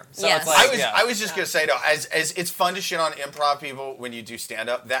been there. So it's like, I was just gonna say though, as it's fun to shit on improv people when you do stand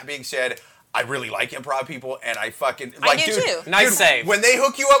up. That being said, I really like improv people, and I fucking like. I do too. Nice save. When they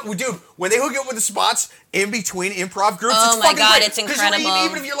hook you up, with the spots in between improv groups, it's fucking great. It's incredible.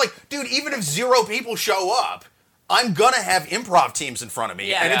 Even if you're like, dude, even if 0 people show up, I'm gonna have improv teams in front of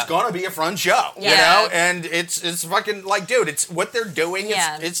me, and it's gonna be a fun show, you know. And it's fucking like, dude, it's what they're doing.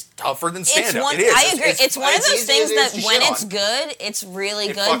 It's tougher than stand up. It is. I agree. It's one of those things that when it's good, it's really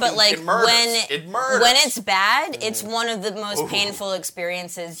good. But like when it's bad, it's one of the most painful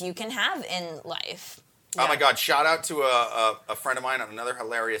experiences you can have in life. Oh my God! Shout out to a friend of mine, another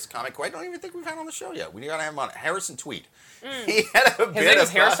hilarious comic who I don't even think we've had on the show yet. We gotta have him on. Harrison Tweet. He had a bit His name is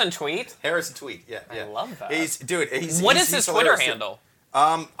Harrison Tweet? Harrison Tweet, yeah. I love that. What is his Twitter handle?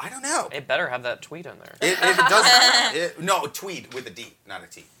 I don't know. It better have that tweet in there. It doesn't. No, tweet with a D, not a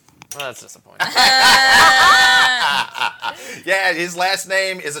T. Well, that's disappointing. Yeah, his last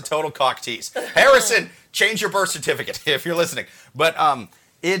name is a total cock tease. Harrison, change your birth certificate if you're listening. But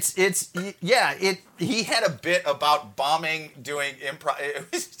he had a bit about bombing doing improv. It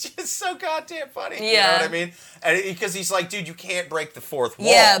was just so goddamn funny. Yeah. You know what I mean? And because he's like, dude, you can't break the fourth wall.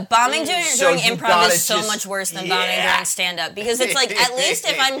 Yeah, bombing during improv is so much worse than bombing during stand-up. Because it's like, at least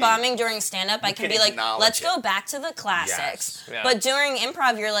if I'm bombing during stand-up, I can be like, let's go back to the classics. Yes. Yeah. But during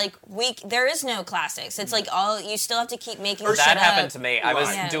improv, you're like, there is no classics. It's like you still have to keep making shit up. That happened to me. I was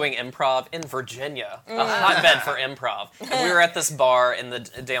doing improv in Virginia, a hotbed for improv. And we were at this bar in the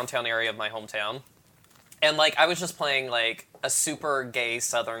downtown area of my hometown. And, like, I was just playing, like, a super gay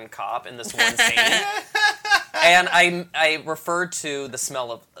Southern cop in this one scene. And I referred to the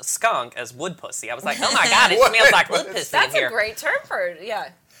smell of a skunk as wood pussy. I was like, oh, my God, it smells like wood pussy in here. That's a great term for it, yeah.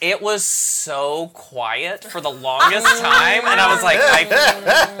 It was so quiet for the longest time, and I was like, I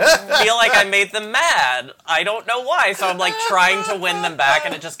feel like I made them mad. I don't know why, so I'm, like, trying to win them back,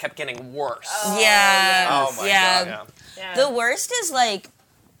 and it just kept getting worse. Oh, my God. Yeah. The worst is, like,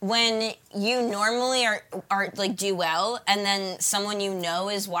 when you normally are like do well, and then someone you know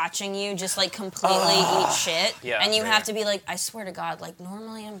is watching you just like completely eat shit, and you have to be like, I swear to God, like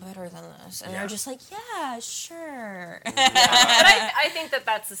normally I'm better than this, and they're just like, yeah, sure. But I think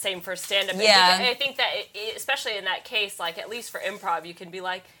that's the same for stand-up. Yeah. I think that especially in that case, like at least for improv, you can be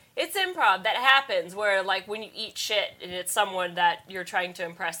like, it's improv. That happens where, like, when you eat shit and it's someone that you're trying to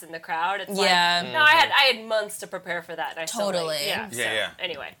impress in the crowd, it's like, no, I had months to prepare for that. And I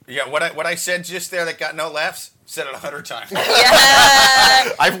Anyway. Yeah, what I said just there that got no laughs, said it 100 times. Yeah.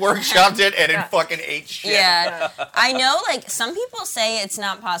 I've workshopped it and it fucking ate shit. Yeah. I know, like, some people say it's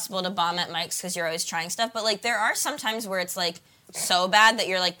not possible to bomb at mics because you're always trying stuff, but, like, there are some times where it's, like, so bad that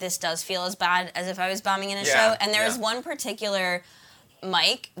you're like, this does feel as bad as if I was bombing in a show. And there was one particular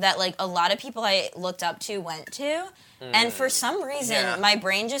mic that like a lot of people I looked up to went to, and for some reason my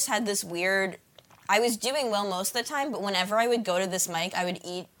brain just had this weird, I was doing well most of the time, but whenever I would go to this mic I would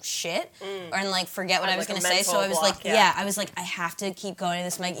eat shit and like forget what I was going to say, so I was like I was like, I have to keep going to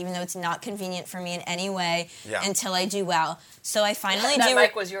this mic even though it's not convenient for me in any way until I do well. So I finally that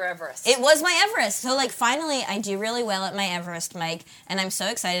mic was your Everest. It was my Everest. So like finally I do really well at my Everest mic, and I'm so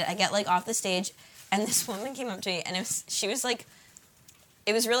excited. I get like off the stage and this woman came up to me, and she was like,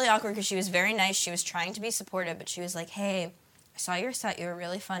 it was really awkward because she was very nice. She was trying to be supportive, but she was like, hey, I saw your set. You were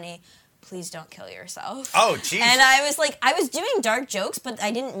really funny. Please don't kill yourself. Oh, jeez. And I was like, I was doing dark jokes, but I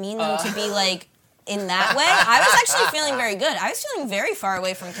didn't mean them to be like in that way. I was actually feeling very good. I was feeling very far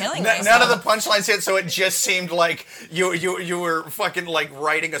away from killing myself. None of the punchlines hit, so it just seemed like you were fucking like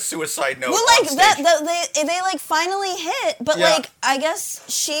writing a suicide note. Well, like they like finally hit, but like I guess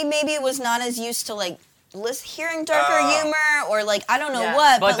she maybe was not as used to like hearing darker humor or like I don't know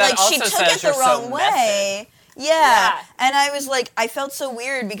what, but like she took it the wrong way. Yeah. And I was like, I felt so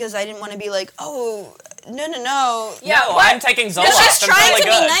weird because I didn't want to be like, oh, no. Yeah, no, I'm taking Zoloft. She's trying to be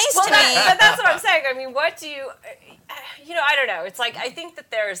nice to me. But that's what I'm saying. I mean, what do you, I don't know. It's like, I think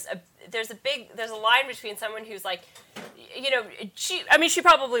that there's a line between someone who's like, she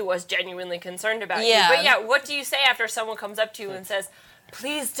probably was genuinely concerned about you. But what do you say after someone comes up to you and says,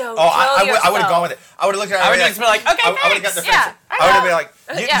 please don't kill yourself? I would have gone with it. I would have looked at her. I would have been like, okay, I would have got the face. I would have been like,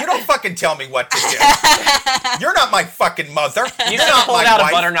 you don't fucking tell me what to do. You're not my fucking mother. You should have pulled out a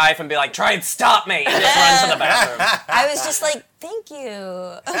butter knife and be like, try and stop me. And just run to the bathroom. I was just like, thank you.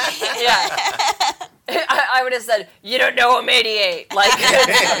 Okay. Yeah. I would have said, you don't know a mediate. Like, the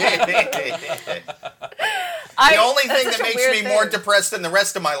only thing that makes me more depressed than the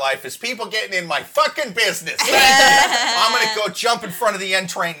rest of my life is people getting in my fucking business. I'm going to go jump in front of the N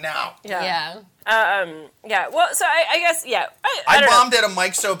train now. Yeah. Well, so I guess, I bombed at a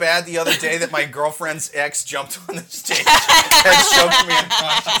mic so bad the other day that my girlfriend's ex jumped on the stage and choked me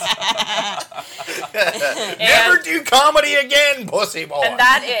unconscious. Never do comedy again, pussy boy.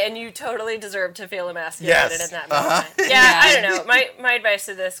 And you totally deserve to feel emasculated in that moment. I don't know. My advice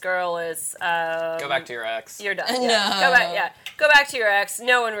to this girl is go back to your ex. You're done. No. Go back to your ex.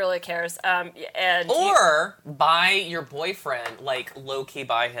 No one really cares. Or buy your boyfriend, like low-key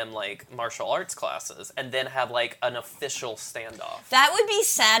buy him like martial arts classes and then have like an official standoff. That would be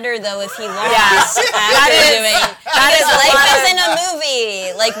sadder though if he lost after doing life isn't a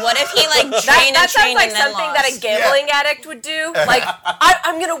movie. Like what if he like trained that sounds like and then something lost? that a gambling addict would do. Like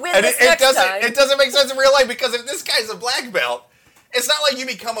I'm gonna win this next time. It doesn't make sense in real life because if this guy's a black belt, it's not like you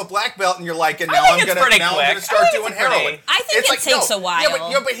become a black belt and you're like, and now I'm gonna start doing heroin. I think it takes a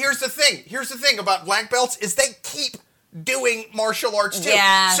while. Yeah, but here's the thing. Here's the thing about black belts is they keep doing martial arts too.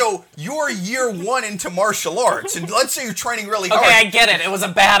 Yeah. So you're year 1 into martial arts, and let's say you're training really hard. Okay, I get it. It was a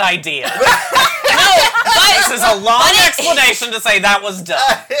bad idea. This is a long explanation to say that was dumb.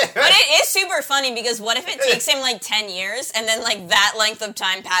 But it is super funny because what if it takes him like 10 years and then like that length of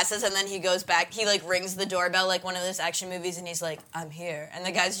time passes and then he goes back, he like rings the doorbell like one of those action movies and he's like, I'm here. And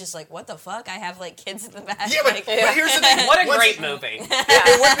the guy's just like, what the fuck? I have like kids in the back. Yeah, but here's the thing. What a great movie.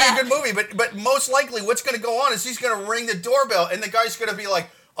 It would be a good movie, but most likely what's going to go on is he's going to ring the doorbell and the guy's going to be like,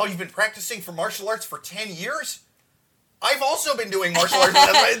 oh, you've been practicing for martial arts for 10 years? I've also been doing martial arts.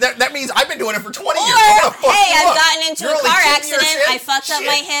 That means I've been doing it for 20 years. Hey, I've gotten into a car accident. I fucked up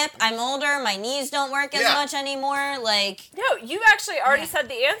my hip. I'm older. My knees don't work as much anymore. Like no, you actually already said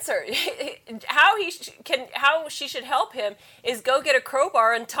the answer. How she should help him is go get a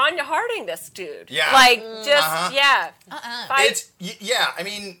crowbar and Tanya Harding this dude. Yeah. Like I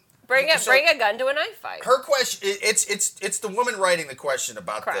mean. Bring a gun to a knife fight. Her question, it's the woman writing the question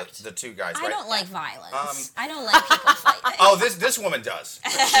about the two guys, right? I don't like violence. I don't like people fighting. Oh, this woman does.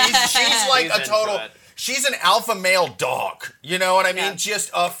 She's like a total, she's an alpha male dog. You know what I mean? Yeah.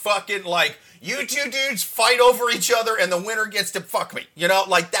 Just a fucking like, you two dudes fight over each other and the winner gets to fuck me. You know,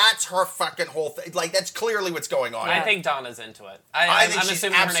 like that's her fucking whole thing. Like that's clearly what's going on. I think Donna's into it. I'm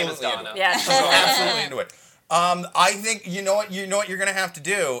assuming her name is Donna. Yeah, she's absolutely into it. I think you know what you're gonna have to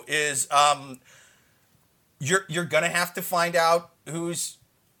do is you're gonna have to find out who's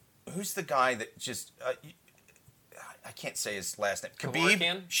the guy that just I can't say his last name.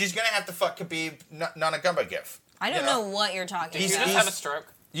 Khabib. She's gonna have to fuck Khabib Nurmagomedov. I don't know what you're talking about. Did you just have a stroke?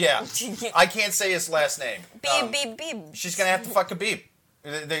 Yeah, I can't say his last name. Beeb. She's gonna have to fuck Khabib.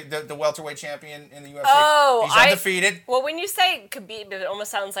 The welterweight champion in the UFC. Oh, he's undefeated. Well, when you say Khabib, it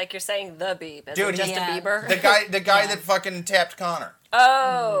almost sounds like you're saying the Beeb. Dude, just a Bieber. The guy that fucking tapped Conor.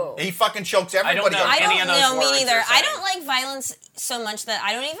 Oh. He fucking chokes everybody. I don't know me neither. I don't like violence so much that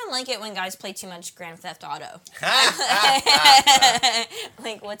I don't even like it when guys play too much Grand Theft Auto.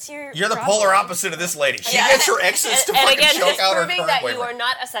 Like, what's your You're the problem? polar opposite of this lady. She gets her exes to fucking choke out her current proving that boyfriend. you are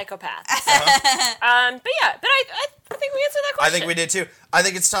not a psychopath. But I think we answered that question. I think we did too. I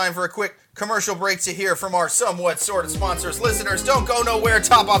think it's time for a quick commercial break to hear from our somewhat sort of sponsors. Listeners, don't go nowhere.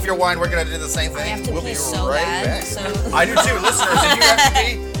 Top off your wine. We're going to do the same thing. I have to we'll pee be so right bad, back. so... I do too. Listeners, if you have to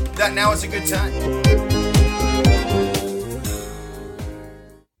pee, that now is a good time.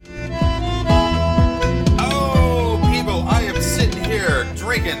 Oh, people, I am sitting here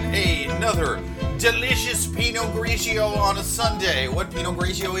drinking another delicious Pinot Grigio on a Sunday. What Pinot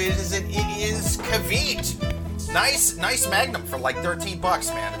Grigio is it is Cavite. Nice Magnum for like $13,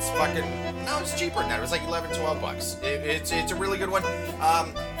 man. It's fucking, no, it's cheaper than that. It was like $11-12. It's a really good one.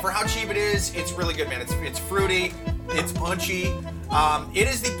 For how cheap it is, it's really good, man. It's fruity, it's punchy. It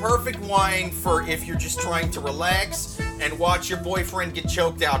is the perfect wine for if you're just trying to relax and watch your boyfriend get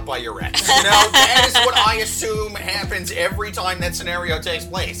choked out by your ex. You know, that is what I assume happens every time that scenario takes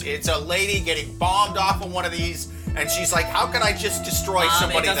place. It's a lady getting bombed off on one of these, and she's like, how can I just destroy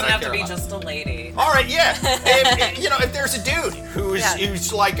somebody that I care about? It doesn't have to be just a lady. All right, yeah. If there's a dude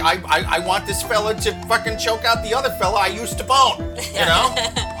who's like, I want this fella to fucking choke out the other fella I used to bone. You know?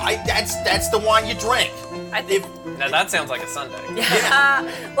 That's the wine you drink. I think... Now that sounds like a Sunday. Yeah.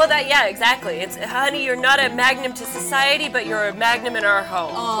 Well, exactly. It's, honey, you're not a magnum to society, but you're a magnum in our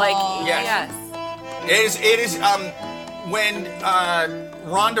home. Aww. Like, yes. It is, when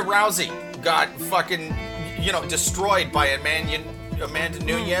Ronda Rousey got fucking, destroyed by Amanda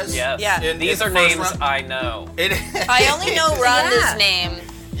Nunes. Yes. These are names round. I know. I only know Ronda's name.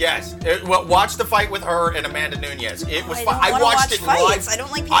 Yes. Watch the fight with her and Amanda Nunes. It was fun. I watched it live. I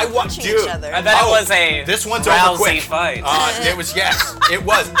don't like people punching each other. I bet it was a this one's Rousey over quick. Fight. It was it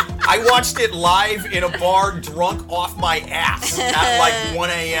was. I watched it live in a bar, drunk off my ass at like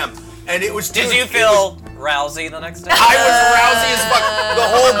 1 a.m. And it was. Did you feel Rousey the next day? I was Rousey as fuck. The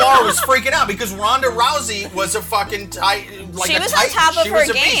whole bar was freaking out because Ronda Rousey was a fucking tight. She was on top of her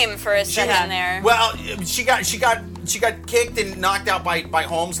game for a second there. Well, she got kicked and knocked out by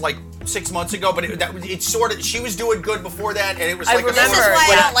Holmes like 6 months ago, but it's sort of, she was doing good before that, and it was like this is why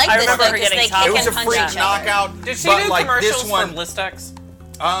I don't like this though, because they kick and punch each other. It was a freak knockout. Did she do commercials for Blistex?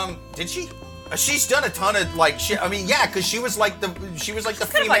 Did she? She's done a ton of like shit. I mean, yeah, because she was like the female like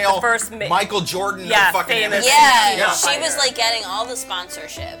the first Michael Jordan of fucking famous. Yeah, she was like getting all the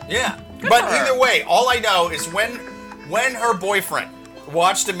sponsorship. Yeah, but either way, all I know is when her boyfriend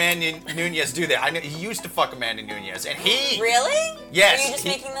watched Amanda Nunes do that. I know he used to fuck Amanda Nunes, and he really. Yes. Are you just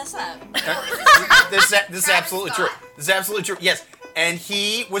making this up? This is absolutely true. This is absolutely true. Yes. And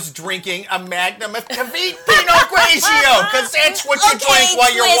he was drinking a Magnum of Pinot Grigio, because that's what you drink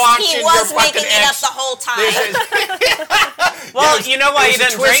while you're watching your fucking ex. He was making it up the whole time. Well, you know why he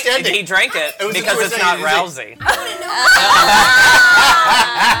didn't drink it? He drank it because it's not Rousey.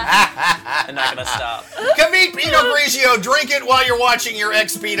 I'm not gonna stop. Cavite Pinot Grigio, drink it while you're watching your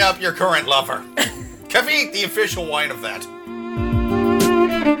ex beat up your current lover. Cavite, the official wine of that.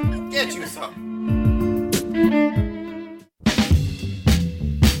 Get you some.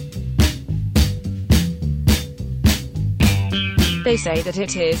 They say that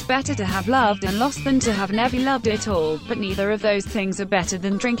it is better to have loved and lost than to have never loved at all, but neither of those things are better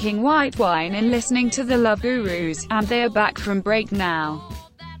than drinking white wine and listening to the Love Gurus, and they are back from break now.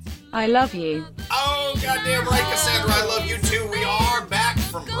 I love you. Oh, goddamn right, Cassandra, I love you too. We are back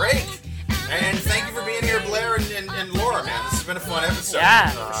from break. And thank you for being here, Blair and Laura, man. This has been a fun episode.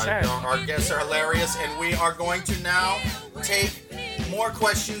 Yeah, for sure. Our guests are hilarious, and we are going to now take more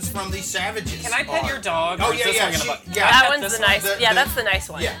questions from the savages. Can I pet your dog? Oh, yeah. That one's the nice one. Yeah, that's the nice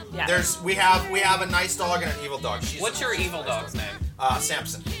one. Yeah. We have a nice dog and an evil dog. What's your evil dog's name?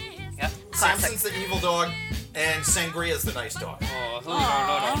 Samson. Yeah. Samson's the evil dog, and Sangria's the nice dog.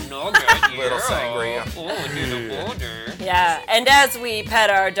 Little Sangria. Yeah, and as we pet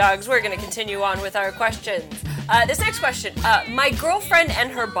our dogs, we're going to continue on with our questions. This next question, my girlfriend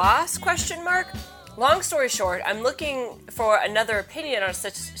and her boss, ? Long story short, I'm looking for another opinion on a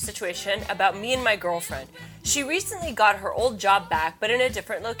situation about me and my girlfriend. She recently got her old job back, but in a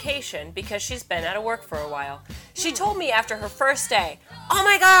different location because she's been out of work for a while. She told me after her first day, "Oh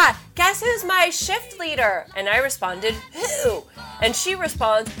my God, guess who's my shift leader?" And I responded, "Who?" And she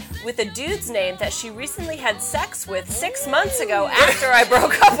responds with a dude's name that she recently had sex with 6 months ago after I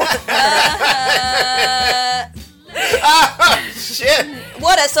broke up with her. Shit!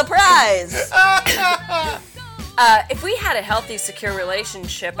 What a surprise! If we had a healthy, secure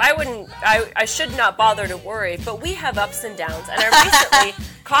relationship, I should not bother to worry, but we have ups and downs, and I recently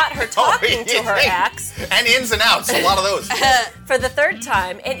caught her talking to her ex. And ins and outs, a lot of those. For the third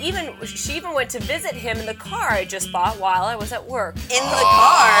time, and she even went to visit him in the car I just bought while I was at work. In the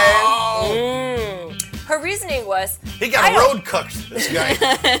car? Her reasoning was... He got road cooked, this guy.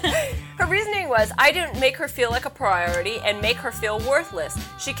 Her reasoning was, I didn't make her feel like a priority and make her feel worthless.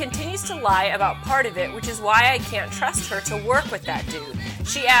 She continues to lie about part of it, which is why I can't trust her to work with that dude.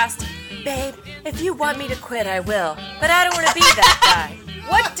 She asked, "Babe, if you want me to quit, I will, but I don't want to be that guy."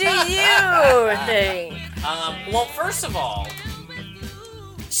 What do you think? Well, first of all...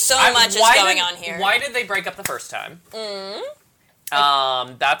 So much is going on here. Why did they break up the first time?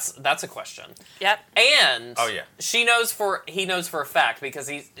 That's a question. Yep. And he knows for a fact because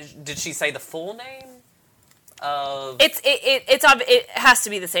did she say the full name? It has to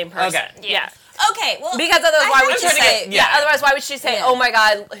be the same person. Okay. Yeah. Okay, well, because otherwise, why would she say? Otherwise, why would she say, Yeah. "Oh my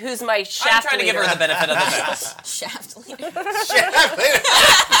God, who's my shaft leader?" I'm trying to give her the benefit of the doubt. shaft leader. Shaft leader.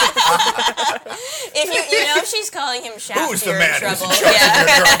 If she's calling him Shaft. Who's the man who's your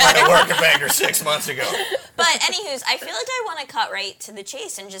girlfriend at work and banged her 6 months ago? But anywho's, I feel like I want to cut right to the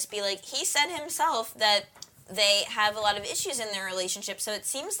chase and just be like, he said himself that they have a lot of issues in their relationship, so it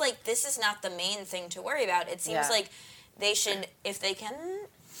seems like this is not the main thing to worry about. It seems like they should, if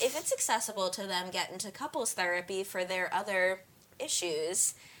it's accessible to them, get into couples therapy for their other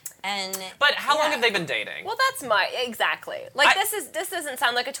issues. But how long have they been dating? Well, that's exactly. Like, this doesn't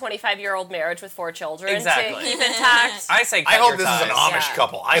sound like a 25-year-old marriage with 4 children exactly. to keep intact. I hope this is an Amish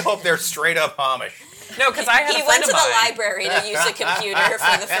couple. I hope they're straight up Amish. No, because I had a friend of mine. He went to the library to use a computer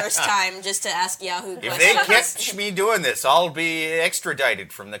for the first time just to ask Yahoo questions. If they catch me doing this, I'll be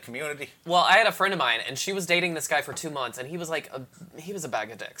extradited from the community. Well, I had a friend of mine, and she was dating this guy for 2 months, and he was like, he was a bag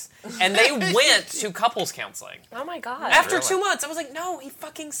of dicks. And they went to couples counseling. Oh my God. After 2 months, I was like, no, he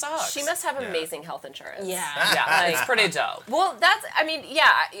fucking sucks. She must have amazing health insurance. Yeah. Yeah, it's pretty dope. Well,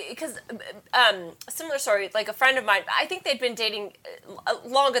 because similar story, like a friend of mine, I think they'd been dating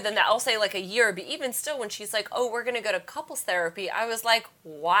longer than that. I'll say like a year, but even still, when she's like, oh, we're going to go to couples therapy, I was like,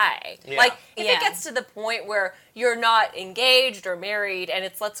 why? Yeah. Like, if it gets to the point where you're not engaged or married and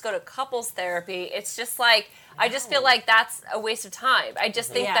it's let's go to couples therapy, it's just like, I just feel like that's a waste of time. I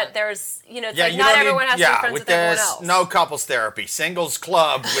just think that there's, it's like not everyone has to be friends with everyone else. No couples therapy. Singles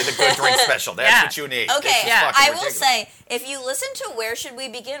club with a good drink special. That's what you need. Okay, I will say, if you listen to Where Should We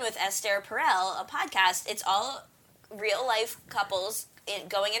Begin with Esther Perel, a podcast, it's all real life couples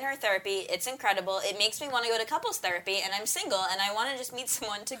going in her therapy. It's incredible. It makes me want to go to couples therapy, and I'm single, and I want to just meet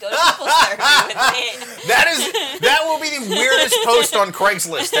someone to go to couples therapy with me. That will be the weirdest post on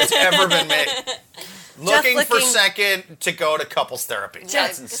Craigslist that's ever been made. Looking for second to go to couples therapy.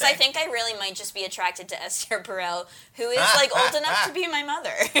 That's insane. Because I think I really might just be attracted to Esther Perel, who is like old enough to be my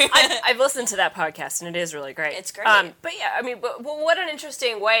mother. I've listened to that podcast, and it is really great. It's great. But yeah, I mean, but what an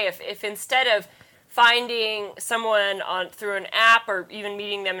interesting way if instead of finding someone through an app or even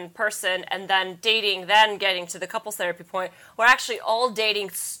meeting them in person and then dating, then getting to the couples therapy point, where actually all dating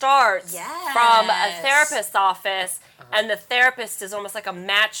starts from a therapist's office, and the therapist is almost like a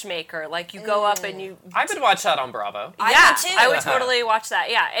matchmaker. Like you go up and you... I would watch that on Bravo. I would too. I would totally watch that,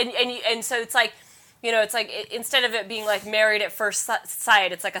 yeah. And so it's like, it's like instead of it being like married at first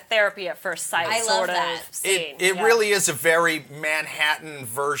sight, it's like a therapy at first sight sort of scene. It really is a very Manhattan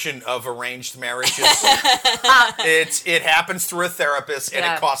version of arranged marriages. It happens through a therapist, and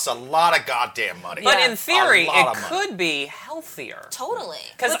it costs a lot of goddamn money. But in theory, it could be healthier. Totally.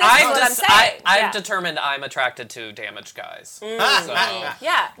 Because I've determined I'm attracted to damaged guys. So.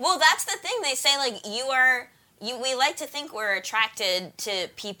 Yeah. Well, that's the thing. They say, like, we like to think we're attracted to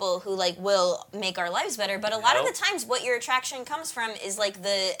people who like will make our lives better, but a lot of the times what your attraction comes from is like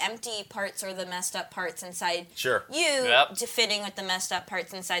the empty parts or the messed up parts inside you fitting with the messed up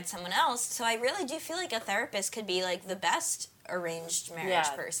parts inside someone else. So I really do feel like a therapist could be like the best arranged marriage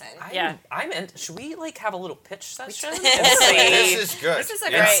person. I'm in. Should we like have a little pitch session? And see, this is good. This is a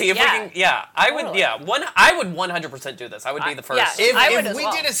great. See if we can. Yeah, I would. Yeah, I would 100% do this. I would be the first. If we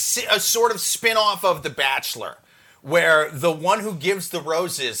did a sort of spin-off of The Bachelor, where the one who gives the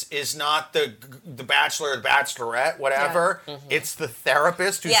roses is not the bachelor or the bachelorette, whatever. It's the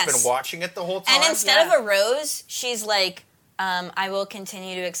therapist who's been watching it the whole time. And instead of a rose, she's like, I will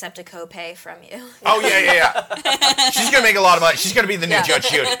continue to accept a copay from you. Oh, yeah. She's going to make a lot of money. She's going to be the new Judge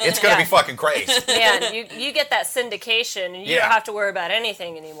Judy. It's going to be fucking crazy. Man, you get that syndication, and you don't have to worry about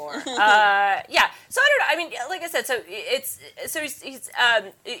anything anymore. So I don't know. I mean, like I said,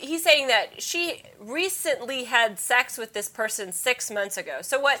 he's saying that she recently had sex with this person 6 months ago.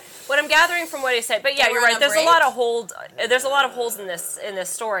 So what I'm gathering from what he said, but you're right. There's a lot of holes in this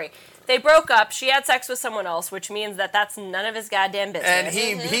story. They broke up. She had sex with someone else, which means that that's none of his goddamn business. And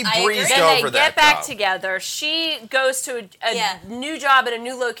he breezed then over that. They get back together. She goes to a new job at a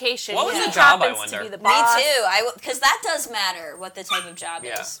new location. What was he the job, I happens wonder? to be the boss. Me too. Because that does matter what the type of job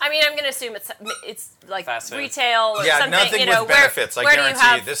is. I mean, I'm going to assume it's like fast retail or something. Nothing with benefits. I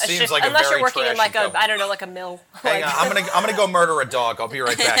guarantee you. This seems like a very unless you're working in like trashy like a mill. Hang on, I'm gonna go murder a dog. I'll be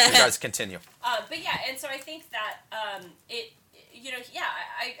right back. You guys continue. But yeah, and so I think that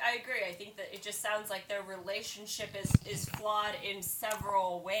I agree. I think that it just sounds like their relationship is flawed in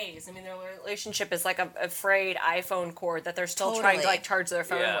several ways. I mean, their relationship is like a frayed iPhone cord that they're still trying to like charge their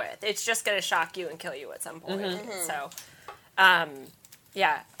phone with. It's just going to shock you and kill you at some point. So,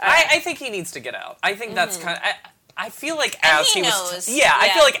 I think he needs to get out. I think that's kind of... I feel like as he was... I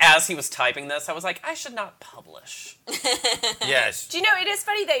feel like as he was typing this, I was like, I should not publish. Yes. Do you know, it is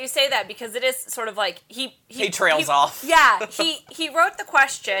funny that you say that because it is sort of like he trails off. Yeah, he wrote the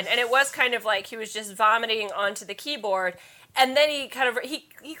question and it was kind of like he was just vomiting onto the keyboard. And then he kind of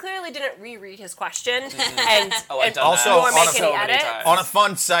he clearly didn't reread his question, and also on a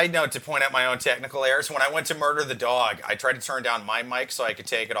fun side note to point out my own technical errors. When I went to murder the dog, I tried to turn down my mic so I could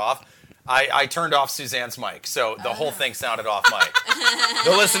take it off. I turned off Suzanne's mic, so the whole thing sounded off mic.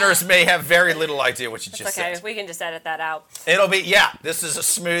 The listeners may have very little idea what you just said. We can just edit that out. It'll be this is a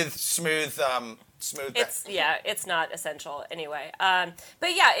smooth. It's not essential anyway.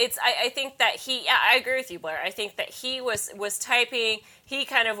 But yeah, I think that I agree with you, Blair. I think that he was typing. He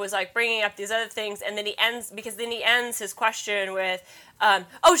kind of was like bringing up these other things, and then he ends his question with,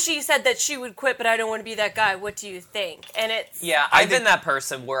 she said that she would quit, but I don't want to be that guy. What do you think? And I've been that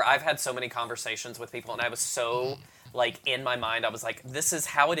person where I've had so many conversations with people, and I was so like in my mind, I was like, this is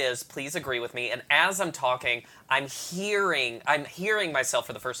how it is. Please agree with me. And as I'm talking, I'm hearing myself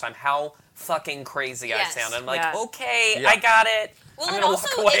for the first time how fucking crazy I sound. I'm like, okay, I got it. Well, I'm and gonna also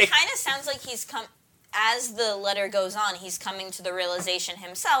walk away. it kind of sounds like he's come. As the letter goes on, he's coming to the realization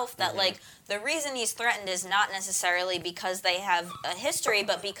himself that, like, the reason he's threatened is not necessarily because they have a history,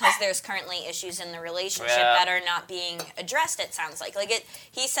 but because there's currently issues in the relationship that are not being addressed, it sounds like.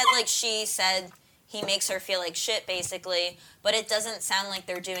 He said, like, she said he makes her feel like shit, basically, but it doesn't sound like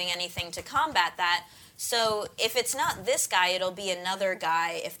they're doing anything to combat that. So if it's not this guy, it'll be another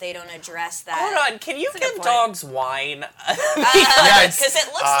guy if they don't address that. Hold on, can you give dogs wine? Because it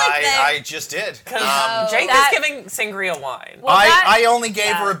looks like I just did. Jake is giving Sangria wine. Well, I only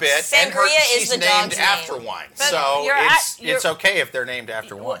gave her a bit. Sangria she's is the named dog's after name. wine, But so it's okay if they're named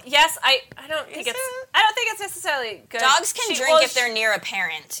after wine. Yes, I don't think it's necessarily good. Dogs can drink if they're near a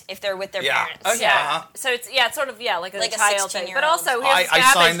parent, if they're with their parents. Oh yeah. So it's sort of like a child thing. But also here's what's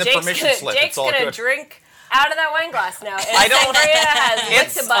I signed the permission slip. Jake's gonna drink out of that wine glass now. And Sangria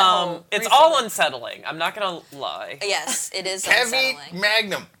has licked a butthole. It's all unsettling. I'm not gonna lie. Yes, it is Heavy unsettling.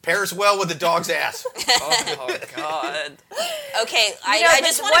 Magnum pairs well with the dog's ass. Oh God. Okay, I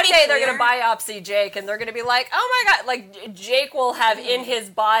just want to be one day clear. they're gonna biopsy Jake, and they're gonna be like, "Oh my God!" Like Jake will have in his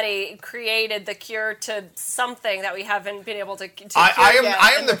body created the cure to something that we haven't been able to cure yet.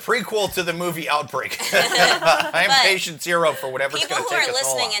 I am the prequel to the movie Outbreak. I am patient zero for whatever's going to take us all People who are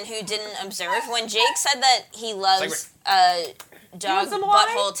listening and who didn't observe, when Jake said that he loves dog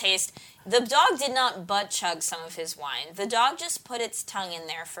butthole taste, the dog did not butt chug some of his wine. The dog just put its tongue in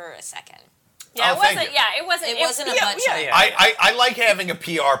there for a second. Yeah, it wasn't a butt chug. I like having a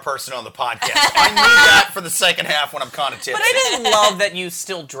PR person on the podcast. I need that for the second half when I'm kind of tipsy. But I didn't love that you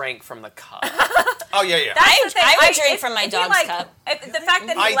still drank from the cup. Oh yeah. I would drink from my dog's cup. The fact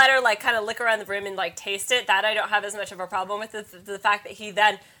that he let her kind of lick around the rim and taste it, that I don't have as much of a problem with. The fact that he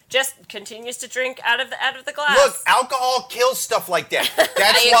then just continues to drink out of the glass. Look, alcohol kills stuff like that.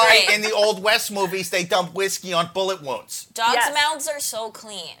 That's why in the Old West movies they dump whiskey on bullet wounds. Dogs' mouths are so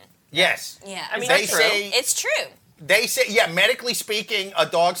clean. Yes. Yeah. I mean, it's true. They say, medically speaking, a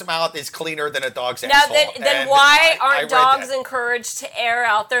dog's mouth is cleaner than a dog's now, asshole. Then why aren't dogs encouraged to air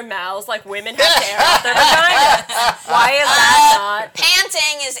out their mouths like women have to air out their vaginas? Why is that not?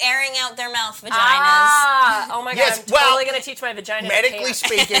 Panting is airing out their mouth vaginas. Oh my God, I'm totally going to teach my vagina medically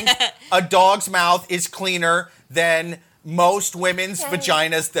speaking, a dog's mouth is cleaner than most women's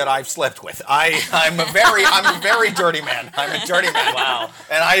vaginas that I've slept with. I'm a very dirty man. I'm a dirty man. Wow.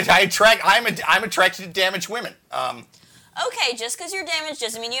 And I'm attracted to damaged women. Okay, just because you're damaged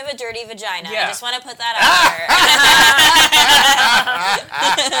doesn't mean you have a dirty vagina. Yeah. I just want to put that out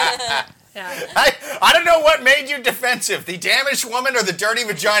there. I don't know what made you defensive, the damaged woman or the dirty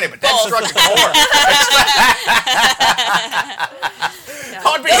vagina, but that struck a chord.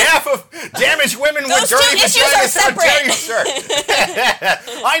 On behalf of damaged women with dirty vaginas, how dare you, sir?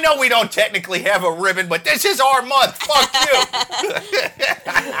 I know we don't technically have a ribbon, but this is our month. Fuck you.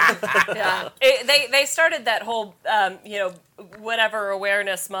 They started that whole whatever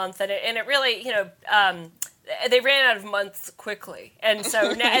awareness month, and it really they ran out of months quickly, and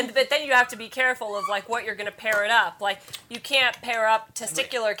so but then you have to be careful of what you're going to pair it up. Like you can't pair up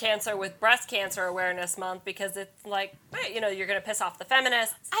testicular cancer with breast cancer awareness month because it's you're going to piss off the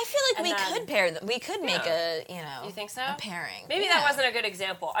feminists. I feel like we could pair them. We could make You think so? a pairing. Maybe that wasn't a good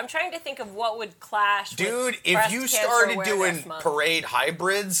example. I'm trying to think of what would clash. Dude, with if you started doing parade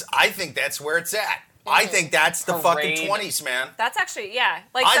hybrids, I think that's where it's at. I think that's the fucking 20s, man. That's actually, I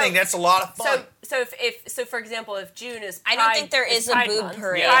think that's a lot of fun. So So for example, if June is Pride, I don't think there is a boob month,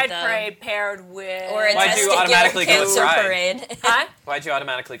 parade. Pride though. parade paired with Or a Why'd you automatically go cancer Pride? parade. Huh? Why'd you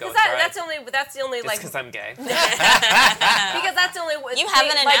automatically go with Pride? That's the only Just like because I'm gay. because that's the only You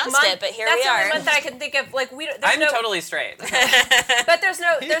haven't announced it, but here we That's the are. only month that I can think of. Like I'm totally straight. But that's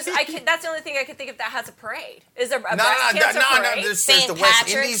the only thing I can think of that has a parade. Is there a breast cancer parade? There's St. the West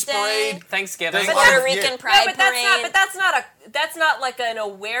Patrick's Indies Day. parade. Thanksgiving. Puerto Rican Pride but parade. that's not like an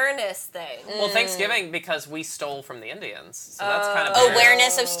awareness thing. Well, Thanksgiving because we stole from the Indians, so that's kind of weird.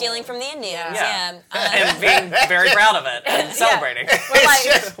 Awareness of stealing from the Indians. Yeah. And being very proud of it and celebrating.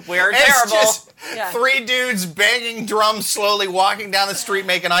 We're It's terrible. just 3 dudes banging drums, slowly walking down the street,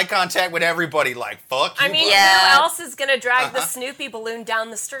 making eye contact with everybody. Like, fuck you. I mean, Yeah. who else is gonna drag the Snoopy balloon down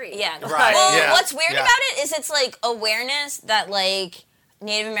the street? Yeah. Right. Well, Yeah. what's weird Yeah. about it is it's like awareness that like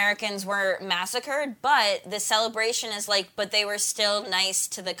Native Americans were massacred, but the celebration is like, but they were still nice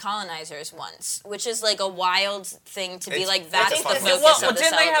to the colonizers once, which is like a wild thing to be like, that's the focus Well, of the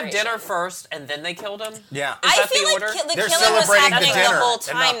didn't they have celebration. dinner first and then they killed him? Yeah. Is I that feel the like order? the They're killing was celebrating the happening the dinner whole and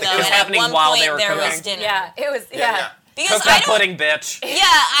not time, the though. killing. And It was happening at one while point they were there was cooking. dinner. Yeah, it was. Yeah. Because Cook I that don't. pudding, bitch. Yeah,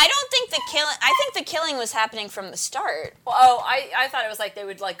 I don't think the killing. I think the killing was happening from the start. Well, I thought it was like they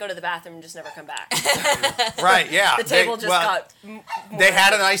would like go to the bathroom and just never come back. Right, yeah. The table got. They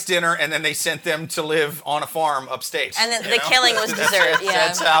had a nice dinner, and then they sent them to live on a farm upstate. And then the killing was dessert. Yeah.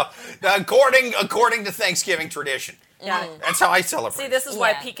 That's how, according to Thanksgiving tradition. Yeah. That's how I celebrate. See, this is why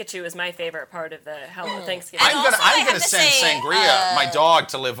Yeah. Pikachu is my favorite part of the Thanksgiving. And also, I I'm have gonna to send say, Sangria, my dog,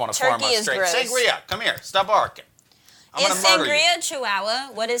 to live on a farm turkey is upstate. gross. Sangria, come here. Stop barking. I'm Is gonna murder you. Sangria Chihuahua?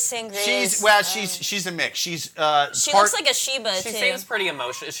 What is Sangria? She's a mix. She's She looks like a Shiba She too. seems pretty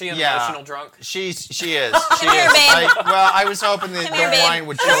emotional. Is she an Yeah. emotional drunk? she is. She here, is. babe. I was hoping that here, the babe. wine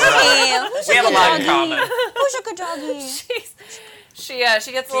would chill her out. Hey, who's We a have a good lot in doggy? common. Who's a good doggy? She gets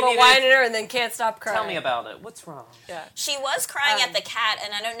a little need wine to- in her and then can't stop crying. Tell me about it. What's wrong? Yeah. She was crying at the cat,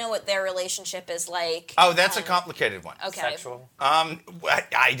 and I don't know what their relationship is like. Oh, that's a complicated one. Okay. Sexual.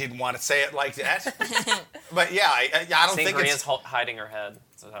 I didn't want to say it like that, but yeah, I don't think it's. Sangria's hiding her head,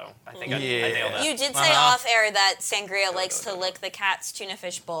 so I think I nailed it. You did say off air that Sangria likes to lick the cat's tuna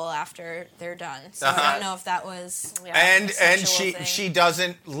fish bowl after they're done. So I don't know if that was. And sexual thing. she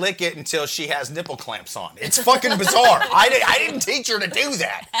doesn't lick it until she has nipple clamps on. It's fucking bizarre. I didn't teach her to do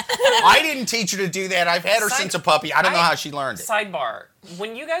that. I didn't teach her to do that. I've had her since a puppy. I don't know how she learned it. Sidebar: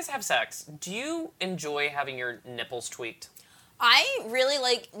 when you guys have sex, do you enjoy having your nipples tweaked? I really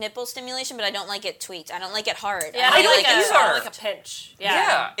like nipple stimulation, but I don't like it tweaked. I don't like it hard. Yeah, I I like like it a, like a pinch.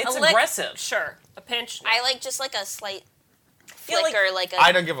 Yeah, it's A lick, aggressive. Sure, a pinch. I like just like a slight feel like- flicker, like a.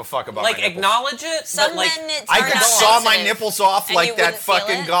 I don't give a fuck about Like my nipples. acknowledge it, Some but like men it's I are could not saw my sensitive, nipples off and like you that wouldn't feel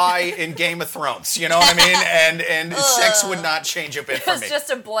fucking it? guy in Game of Thrones. You know what I mean? And sex would not change a bit for It's me. just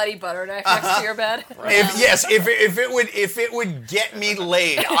a bloody butter knife next to your bed. If it would get me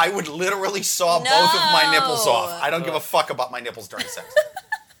laid, I would literally saw both of my nipples off. I don't give a fuck about my nipples during sex.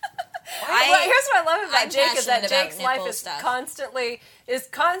 Well, here's what I love about I'm Jake is that passionate about Jake's life nipple is stuff.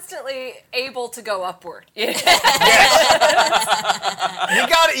 constantly able to go upward. Yes.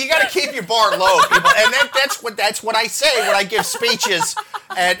 You got to keep your bar low, people, and that's what I say when I give speeches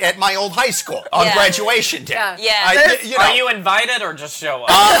at my old high school on graduation day. Yeah. Are you invited or just show up?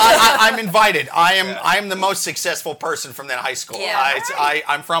 I'm invited. I am the most successful person from that high school. Yeah.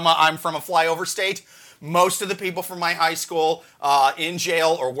 I'm from a flyover state. Most of the people from my high school in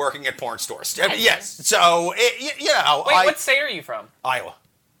jail or working at porn stores. Yes. So Wait, what state are you from? Iowa.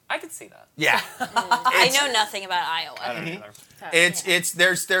 I could see that. Yeah. I know nothing about Iowa. I don't either.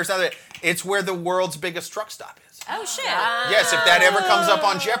 It's where the world's biggest truck stop is. Oh shit. Yes, if that ever comes up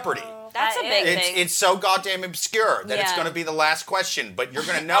on Jeopardy. That's a big thing. It's so goddamn obscure that it's Yeah. going to be the last question, but you're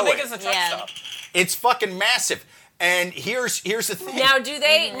going to know How big it. is the truck Yeah. stop? It's fucking massive. And here's the thing. Now, do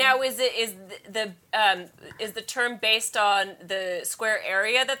they? Now, is the term based on the square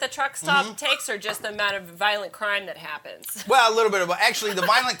area that the truck stop takes, or just the amount of violent crime that happens? Well, a little bit of actually, the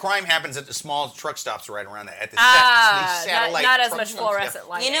violent crime happens at the small truck stops right around there, at the satellite not as truck much stops, fluorescent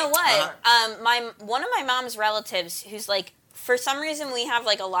lighting. You know what? One of my mom's relatives, who's like, for some reason we have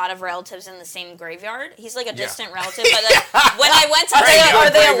like a lot of relatives in the same graveyard. He's like a distant relative, but like, when I went to Are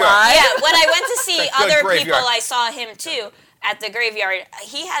they alive? Yeah, when I went to see It's a good other graveyard. people, I saw him too at the graveyard.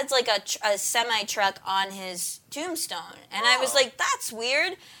 He had like a semi truck on his tombstone, and I was like, "That's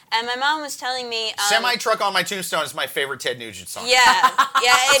weird." And my mom was telling me, Semi Truck on My Tombstone is my favorite Ted Nugent song. Yeah,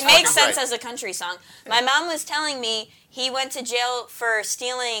 it makes fucking sense great. as a country song. My mom was telling me he went to jail for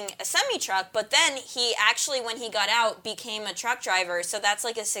stealing a semi-truck, but then he actually, when he got out, became a truck driver. So that's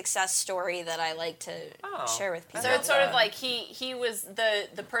like a success story that I like to share with people. So it's sort of like he was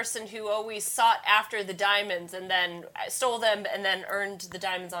the person who always sought after the diamonds and then stole them and then earned the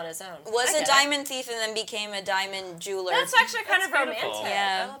diamonds on his own. Was a diamond thief and then became a diamond jeweler. That's actually kind of romantic.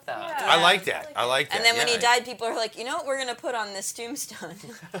 Yeah. I love that. Yeah. I like that. I like that. And then when he died, people are like, you know what we're going to put on this tombstone?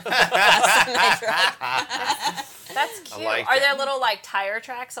 That's my truck. That's cute. Are there little like tire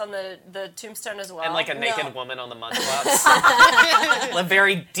tracks on the tombstone as well? And like a naked woman on the mud flaps.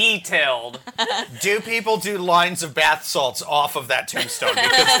 Very detailed. Do people do lines of bath salts off of that tombstone?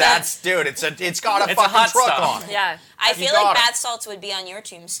 Because that's, dude, it's got a fucking truck on it. Yeah. I feel like bath salts would be on your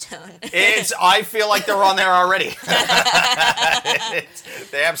tombstone. I feel like they're on there already.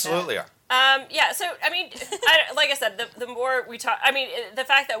 They absolutely are. So, I mean, like I said, the more we talk, I mean, the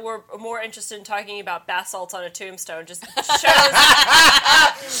fact that we're more interested in talking about bath salts on a tombstone just shows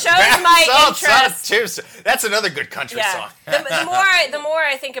my interest. Tombstone. That's another good country song. The more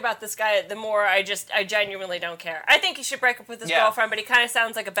I think about this guy, the more I genuinely don't care. I think he should break up with his girlfriend, but he kind of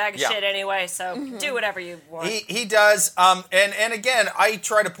sounds like a bag of shit anyway, so do whatever you want. He does, and again, I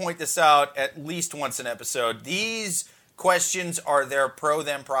try to point this out at least once an episode. These questions are their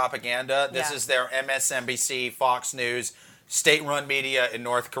pro-them propaganda. This is their MSNBC, Fox News, state-run media in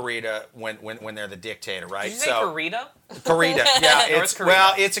North Korea when they're the dictator, right? Did you say Korea? Korea, yeah.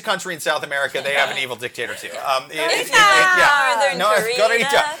 It's a country in South America. They have an evil dictator too. North Korea.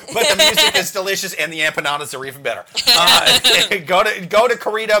 But the music is delicious, and the empanadas are even better. Go to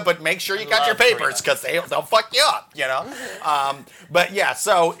Korea, but make sure you got your papers because they'll fuck you up, you know. But yeah,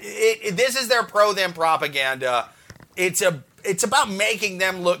 so this is their pro-them propaganda. It's about making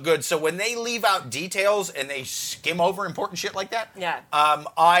them look good. So when they leave out details and they skim over important shit like that,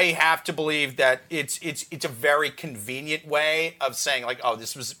 I have to believe that it's a very convenient way of saying like, oh,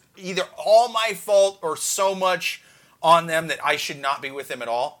 this was either all my fault or so much on them that I should not be with them at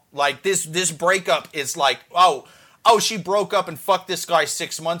all. Like this breakup is like, oh, she broke up and fucked this guy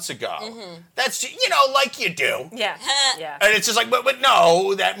 6 months ago. Mm-hmm. That's, like you do. Yeah. Yeah. And it's just like, but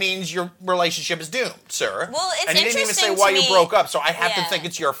no, that means your relationship is doomed, sir. Well, it's and you didn't even say interesting why to me. you broke up, so I have to think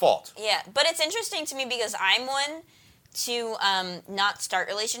it's your fault. Yeah, but it's interesting to me because I'm one to not start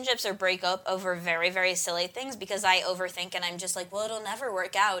relationships or break up over very, very silly things because I overthink and I'm just like, well, it'll never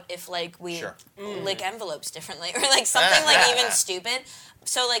work out if like we lick envelopes differently or like something like even stupid.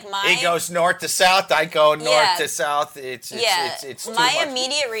 So like He goes north to south, I go north to south. It's too my much.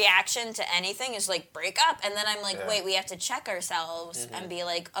 immediate reaction to anything is like break up, and then I'm like, wait, we have to check ourselves and be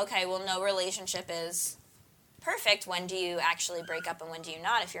like, okay, well, no relationship is perfect. When do you actually break up and when do you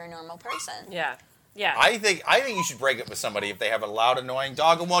not? If you're a normal person. Yeah. Yeah. I think you should break up with somebody if they have a loud, annoying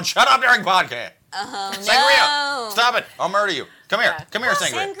dog and won't shut up during podcast. Sangria, stop it! I'll murder you. Come here,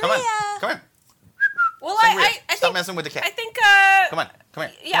 Sangria. Come on, come here. Well, I think, stop messing with the cat. I think. Come on.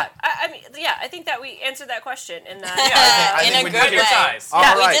 Yeah, I think that we answered that question in that. I think in a good way.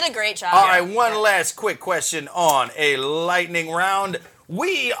 We did a great job. All right, one last quick question on a lightning round.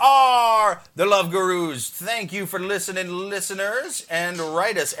 We are the Love Gurus. Thank you for listening, listeners, and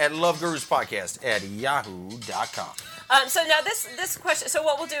write us at loveguruspodcast@yahoo.com. So now this question. So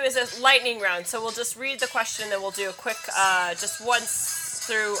what we'll do is a lightning round. So we'll just read the question, then we'll do a quick, just once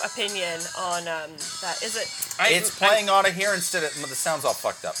through opinion on that. Is it? It's playing out of here instead of the sound's all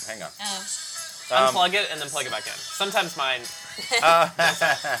fucked up. Hang on. Unplug it and then plug it back in. Sometimes mine.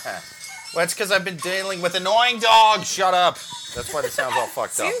 Well, it's because I've been dealing with annoying dogs. Shut up. That's why the sound's all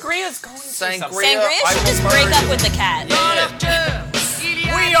fucked up. Sangria's going through something. Sangria should just break up with the cat.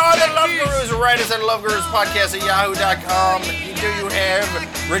 We are the Love Gurus. Write us at loveguruspodcast@yahoo.com. Do you have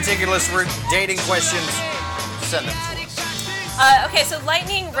ridiculous dating questions? Send them to us. Okay, so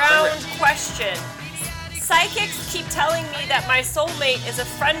lightning round question. Psychics keep telling me that my soulmate is a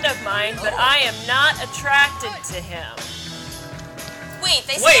friend of mine, but I am not attracted to him. Wait,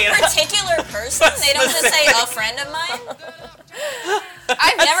 they say a particular person? They don't just say a friend of mine?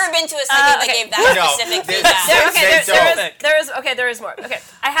 I've never been to a psychic that gave that specific feedback. There is more. Okay,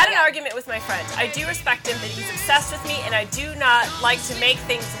 I had an argument with my friend. I do respect him, but he's obsessed with me, and I do not like to make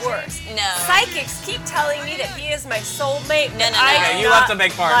things worse. No. Psychics keep telling me that he is my soulmate. No. I you have to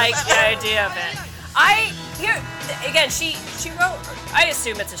make part. Like the idea of it. She wrote. I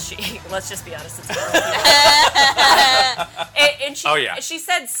assume it's a she. Let's just be honest. It's a girl. And she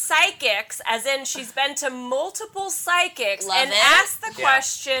said psychics, as in she's been to multiple psychics asked the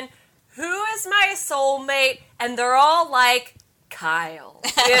question, "Who is my soulmate?" And they're all like, Kyle.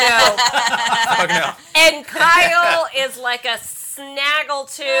 And Kyle is like a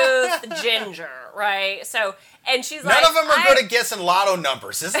snaggletooth ginger, right? So, and she's None of them are good at guessing lotto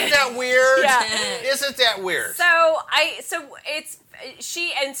numbers. Isn't that weird? Yeah. Isn't that weird? So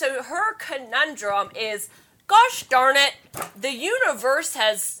her conundrum is, gosh darn it, the universe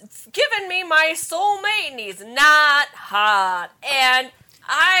has given me my soulmate and he's not hot. And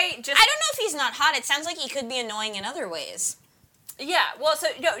I don't know if he's not hot. It sounds like he could be annoying in other ways. Yeah, well, so,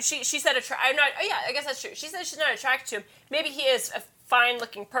 no, she said, I guess that's true. She said she's not attracted to him. Maybe he is a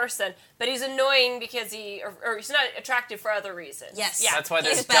fine-looking person, but he's annoying because or he's not attractive for other reasons. Yes. Yeah. That's why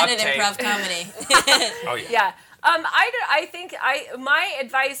there's he's bad duct at tape. improv comedy. Oh, yeah. Yeah. I think my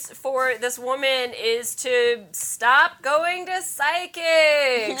advice for this woman is to stop going to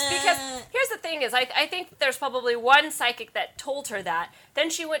psychics. Because here's the thing is, I think there's probably one psychic that told her that. Then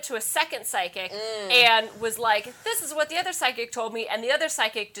she went to a second psychic and was like, this is what the other psychic told me. And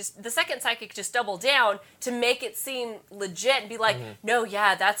the second psychic just doubled down to make it seem legit and be like, no,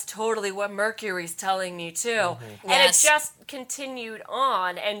 yeah, that's totally what Mercury's telling me too. And it just continued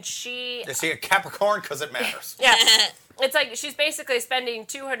on. And she... Is he a Capricorn? Because it matters. Yeah. It's like she's basically spending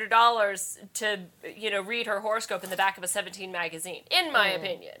 $200 to, read her horoscope in the back of a 17 magazine, in my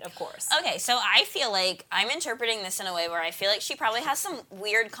opinion, of course. Okay, so I feel like I'm interpreting this in a way where I feel like she probably has some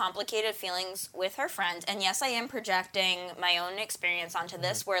weird, complicated feelings with her friend. And yes, I am projecting my own experience onto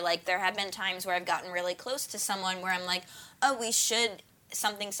this, where like there have been times where I've gotten really close to someone where I'm like, oh,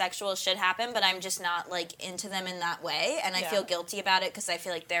 something sexual should happen, but I'm just not like into them in that way. And I feel guilty about it because I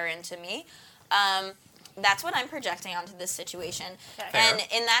feel like they're into me. That's what I'm projecting onto this situation. Okay. And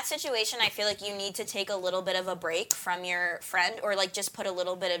in that situation, I feel like you need to take a little bit of a break from your friend or like just put a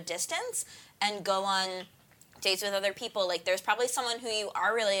little bit of distance and go on dates with other people. Like there's probably someone who you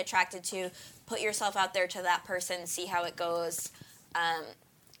are really attracted to. Put yourself out there to that person, see how it goes.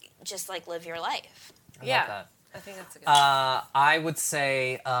 Just like live your life. I love that. I think that's a good I would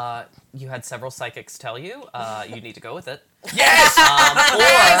say you had several psychics tell you you need to go with it. Yes!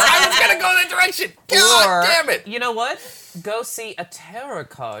 I was going to go that direction. God damn it. You know what? Go see a tarot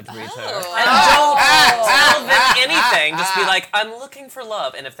card reader. And don't tell them anything. Just be like, I'm looking for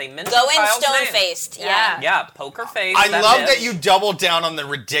love. And if they mention Go in Kyle's stone-faced. name, Yeah. Yeah, poker face. I love that you doubled down on the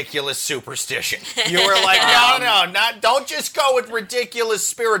ridiculous superstition. You were like, don't just go with ridiculous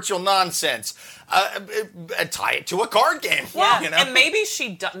spiritual nonsense. Tie it to a card game. Yeah, And maybe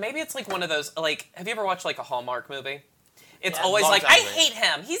maybe it's like one of those, like, have you ever watched like a Hallmark movie? It's always long like, time I ago. hate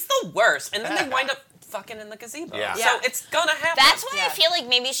him. He's the worst. And then they wind up fucking in the gazebo. Yeah. So it's gonna happen. That's why I feel like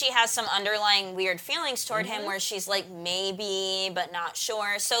maybe she has some underlying weird feelings toward him where she's like maybe but not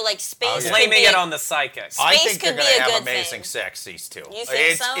sure. So like space could blaming be it on the psychics. I think they're could going be to a have good amazing thing. sex, these two. You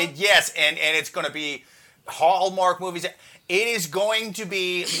think so? Yes, and it's going to be Hallmark movies. It is going to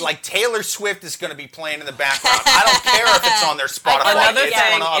be like Taylor Swift is going to be playing in the background. I don't care if it's on their Spotify. Another it's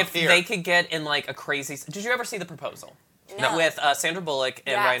thing, gonna if appear. they could get in like a crazy... Did you ever see The Proposal? No. With Sandra Bullock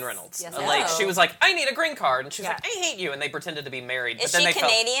and Ryan Reynolds. Yes, Like, no. she was like, I need a green card. And she's like, I hate you. And they pretended to be married. Is but then she they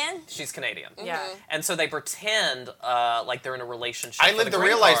Canadian? She's Canadian. Yeah. And so they pretend like they're in a relationship. I for lived the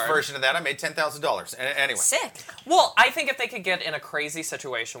green real life card. version of that. I made $10,000. Anyway. Sick. Well, I think if they could get in a crazy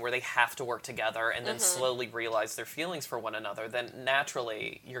situation where they have to work together and then slowly realize their feelings for one another, then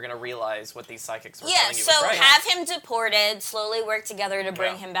naturally you're going to realize what these psychics were telling you so was right. have him deported, slowly work together to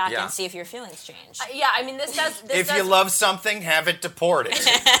bring him back Yeah. and see if your feelings change. I mean, this does... If you love something, have it deported.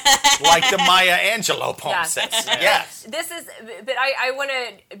 Like the Maya Angelou poem says. Yes. This is, but I want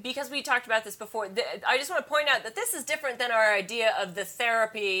to, because we talked about this before, I just want to point out that this is different than our idea of the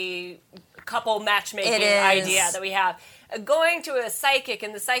therapy couple matchmaking idea that we have. Going to a psychic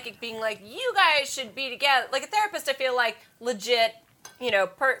and the psychic being like, you guys should be together. Like a therapist, I feel like legit,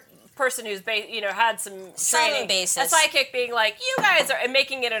 person who's had some training. basis. A psychic being like, you guys are, and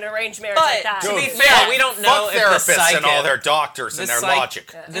making it an arranged marriage like that. To be fair, we don't know Fuck if the therapists psychic... and all their doctors and their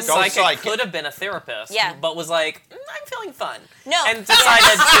logic. This Go psychic could have been a therapist, but was like, I'm feeling fun. No. And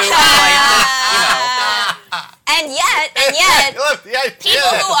decided to, And yet, Look, people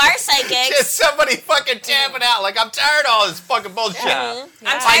who are psychics... Just somebody fucking tapping out. Like, I'm tired of all this fucking bullshit. Yeah.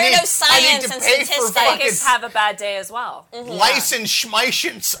 I'm tired of science I need to and pay for statistics. Psychics have a bad day as well. license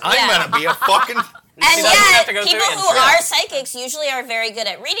schmeicens. I'm going to be a fucking... And doesn't have yet, to go people through who insurance. are psychics usually are very good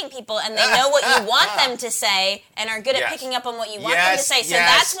at reading people, and they know what you want them to say, and are good at picking up on what you want them to say. So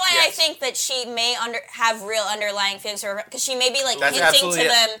that's why I think that she may have real underlying feelings, because she may be like hinting to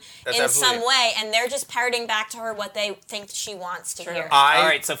them in some way, and they're just parroting back to her what they think she wants to hear. all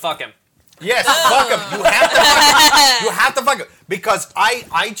right, so fuck him. Yes, fuck him. You have to fuck him. Because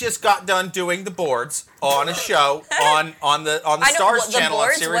I just got done doing the boards on a show on the Stars channel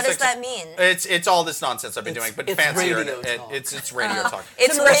on Sirius. What does that mean? It's all this nonsense I've been doing, but fancier. It's radio talk.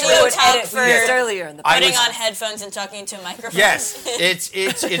 It's radio talk for earlier in the putting on headphones and talking into a microphone. Yes,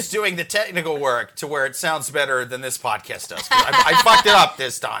 it's doing the technical work to where it sounds better than this podcast does. I fucked it up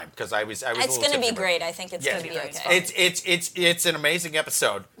this time because I was. It's going to be great. I think it's going to be okay. It's an amazing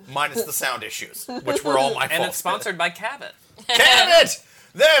episode minus the sound issues, which were all my fault. And it's sponsored by Cabot. Cabot,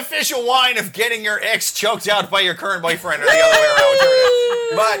 the official wine of getting your ex choked out by your current boyfriend, or the other way around. Whichever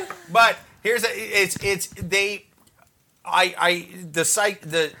it is. But here's the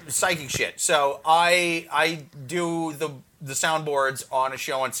psychic shit. So I do the soundboards on a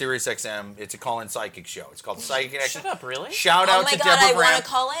show on Sirius XM. It's a call-in psychic show. It's called Psychic Connection. Shut up, really? Shout out to Deborah I Graham. want to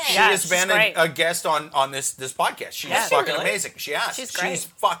call in. She has been a guest on this podcast. She's fucking amazing. She's great. She's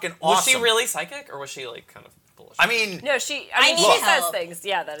fucking awesome. Was she really psychic, or was she like kind of bullshit? I mean, no, she says things.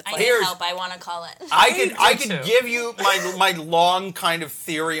 Yeah, that it's I like, need help. I want to call it. I could give you my long kind of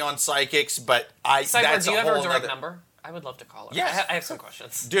theory on psychics, but that's do you a have her whole direct other number? I would love to call her. Yes. I have some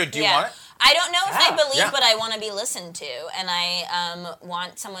questions. Dude, do you want it? I don't know if I believe, but I want to be listened to, and I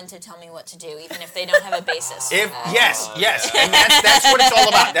want someone to tell me what to do, even if they don't have a basis. Yes, and that's what it's all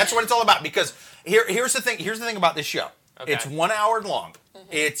about. That's what it's all about. Because here's the thing. Here's the thing about this show. Okay. It's 1 hour long. Mm-hmm.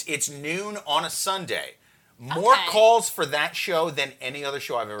 It's noon on a Sunday. More calls for that show than any other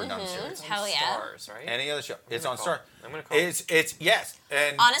show I've ever done. It's Hell yeah. Stars, right? Any other show. It's on Stars. I'm gonna call. It's yes.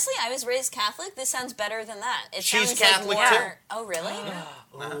 And honestly, I was raised Catholic. This sounds better than that. She's Catholic too. Oh, really?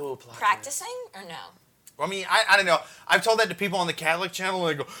 Ooh, practicing or no? I mean, I don't know. I've told that to people on the Catholic channel,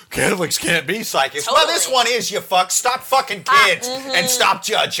 and they go, Catholics can't be psychics. Totally. Well, this one is, you fuck. Stop fucking kids and stop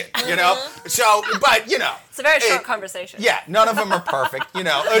judging, you know? So, but, you know. It's a very short conversation. Yeah, none of them are perfect, you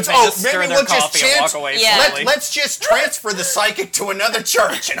know. It's, maybe we'll just chance. Let's just transfer the psychic to another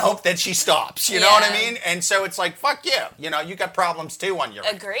church and hope that she stops, you know what I mean? And so it's like, fuck you. You know, you got problems too on your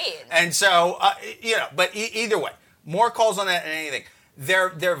end. Agreed. And so, you know, but either way, more calls on that than anything.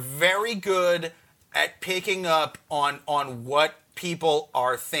 They're very good at picking up on what people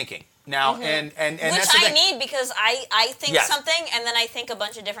are thinking now, and which that's the thing. I need, because I think something, and then I think a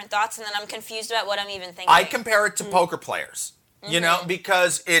bunch of different thoughts, and then I'm confused about what I'm even thinking. I compare it to poker players, you know,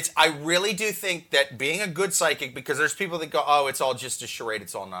 because I really do think that being a good psychic, because there's people that go, oh, it's all just a charade,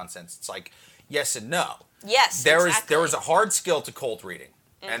 it's all nonsense. It's like yes and no. Yes, there is a hard skill to cold reading.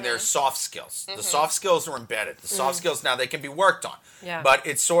 And there's soft skills. The soft skills are embedded. The soft skills now, they can be worked on. Yeah. But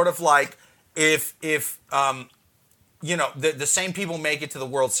it's sort of like if you know, the same people make it to the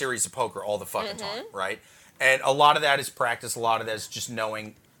World Series of Poker all the fucking time, right? And a lot of that is practice. A lot of that is just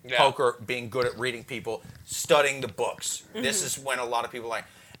knowing poker, being good at reading people, studying the books. This is when a lot of people like,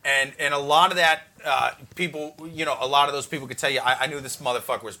 and a lot of that people, you know, a lot of those people could tell you, I knew this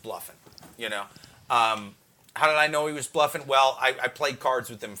motherfucker was bluffing, you know. How did I know he was bluffing? Well, I played cards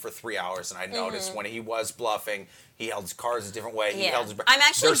with him for 3 hours, and I noticed when he was bluffing, he held his cards a different way. He held his... I'm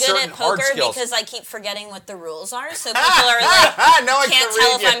actually good at poker because I keep forgetting what the rules are, so people are like, can't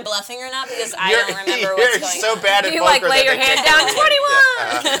tell if I'm bluffing or not because I don't remember what's going on. You're so bad at poker. You like lay your hand down,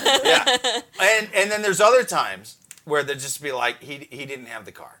 21! And then there's other times where they'll just be like, he didn't have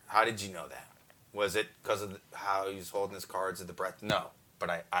the card. How did you know that? Was it because of how he was holding his cards at the breath? No,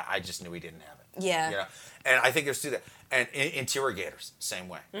 but I just knew he didn't have it. Yeah. You know? And I think there's that. And interrogators, same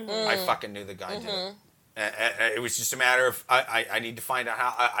way. I fucking knew the guy did it. And it was just a matter of I need to find out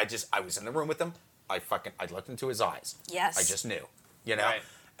how. I was in the room with him. I looked into his eyes. Yes. I just knew. You know. Right.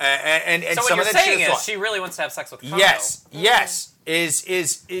 And so some what of you're that saying shit is she really wants to have sex with Kyle. Yes. Is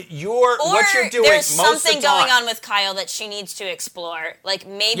what you're doing there's most of the something time. going on with Kyle that she needs to explore. Like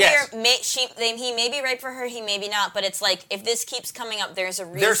maybe he may be right for her, he may be not. But it's like if this keeps coming up, there's a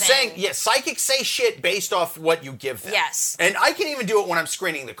reason. They're saying psychics say shit based off what you give them. Yes, and I can even do it when I'm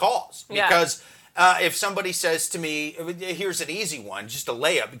screening the calls because. If somebody says to me, here's an easy one, just a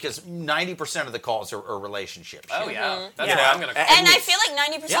layup, because 90% of the calls are relationships. Oh, yeah. That's what I'm going to call. And I feel like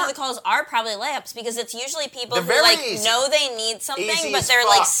 90% of the calls are probably layups, because it's usually people who know they need something, but they're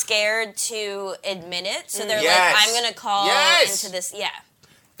like scared to admit it. So they're like, I'm going to call into this. Yeah.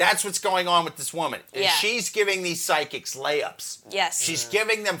 That's what's going on with this woman. Yeah. She's giving these psychics layups. Yes. She's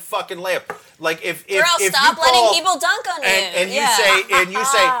giving them fucking layup. Like if stop you letting people dunk on you. And you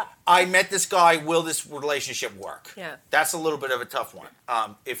say, I met this guy, will this relationship work? Yeah. That's a little bit of a tough one.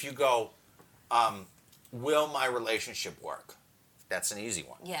 If you go, will my relationship work? That's an easy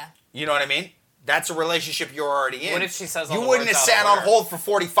one. Yeah. You know what I mean? That's a relationship you're already in. What if she says all you the wouldn't words have out sat of on order? hold for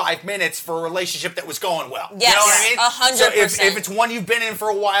 45 minutes for a relationship that was going well. Yes, you know what I mean? 100%. So if it's one you've been in for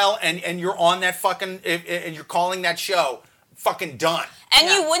a while and you're on that fucking and you're calling that show fucking done. And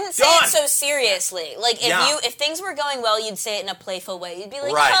you wouldn't say it so seriously. Like, if things were going well, you'd say it in a playful way. You'd be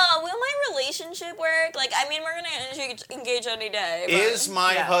like, oh, will my relationship work? Like, I mean, we're going to engage any day. But... Is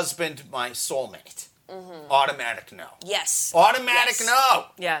my husband my soulmate? Mm-hmm. Automatic no. Yes. Automatic no.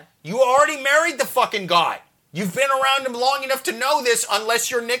 Yeah. You already married the fucking guy. You've been around him long enough to know this,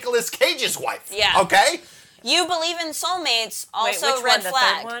 unless you're Nicolas Cage's wife. Yeah. Okay? You believe in soulmates, also Wait, red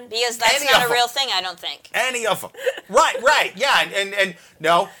flag. Because that's not a real thing, I don't think. Any of them. Right, yeah. And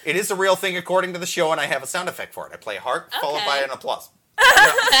no, it is a real thing according to the show, and I have a sound effect for it. I play a heart followed by an applause.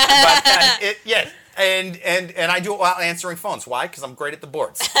 And I do it while answering phones. Why? Because I'm great at the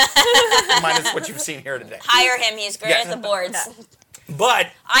boards. Minus what you've seen here today. Hire him, he's great at the boards. But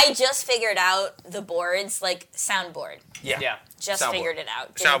I just figured out the boards, like soundboard. Yeah. Just soundboard. Figured it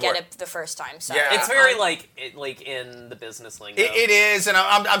out. Didn't get it the first time. So yeah. It's very like in the business lingo. It is, and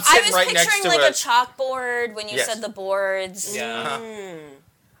I'm sitting right next to I was picturing like a chalkboard when you said the boards. Yeah.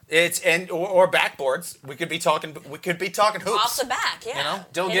 It's or backboards. We could be talking hoops. Off the back, yeah. You know?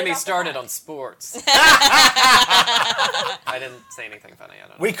 Don't get me started on sports. I didn't say anything funny. I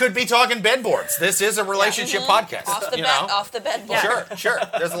don't know. We could be talking bedboards. This is a relationship podcast. Off the bed board. Sure.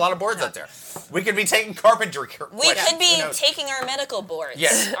 There's a lot of boards out there. We could be taking carpentry. We could be taking our medical boards.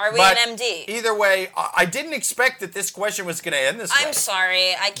 Yes. Are we an MD? Either way, I didn't expect that this question was going to end this way. I'm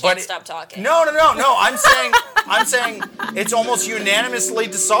sorry. I can't stop talking. No. I'm saying it's almost unanimously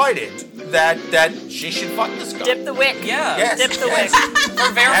decided that she should fuck this guy. Dip the wick. Yeah. Yes. Dip the wick.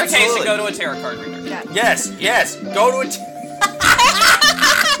 For verification, Absolutely. go to a tarot card reader. Yeah. Yes. Go to a...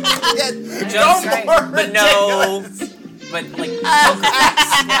 Just right. But no... But like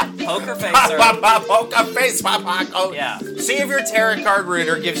poker face. Poker face. Oh. Yeah. See if your tarot card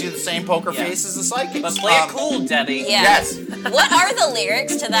reader gives you the same poker face as the psychic. But play it cool, Debbie. Yeah. Yes. What are the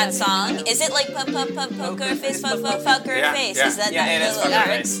lyrics to that song? Is it like poker face, poker face? Yeah. Is that it is the poker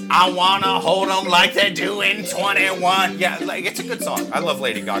lyrics? face. I wanna hold them like they do in 21. Yeah, like it's a good song. I love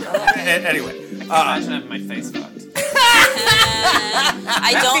Lady Gaga. Anyway. Imagine having my face fucked.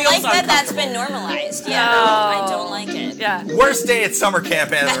 I don't like that that's been normalized. Yeah, I don't like it. Yeah. Worst day at summer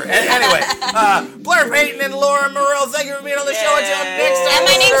camp ever. Anyway, Blair Peyton and Laura Merli, thank you for being on the show. Until next time. And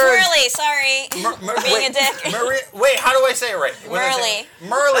my name's Merli. Sorry. Being a dick. Wait, how do I say it right? Merli.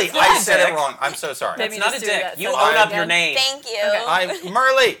 Merli. I said it wrong. I'm so sorry. Maybe It's not a just do dick. that. You own up your name. Thank you.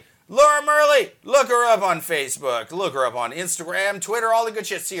 Merli. Laura Merli. Look her up on Facebook. Look her up on Instagram, Twitter, all the good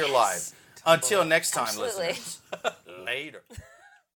shit. See her live. Until next time, listeners. Later.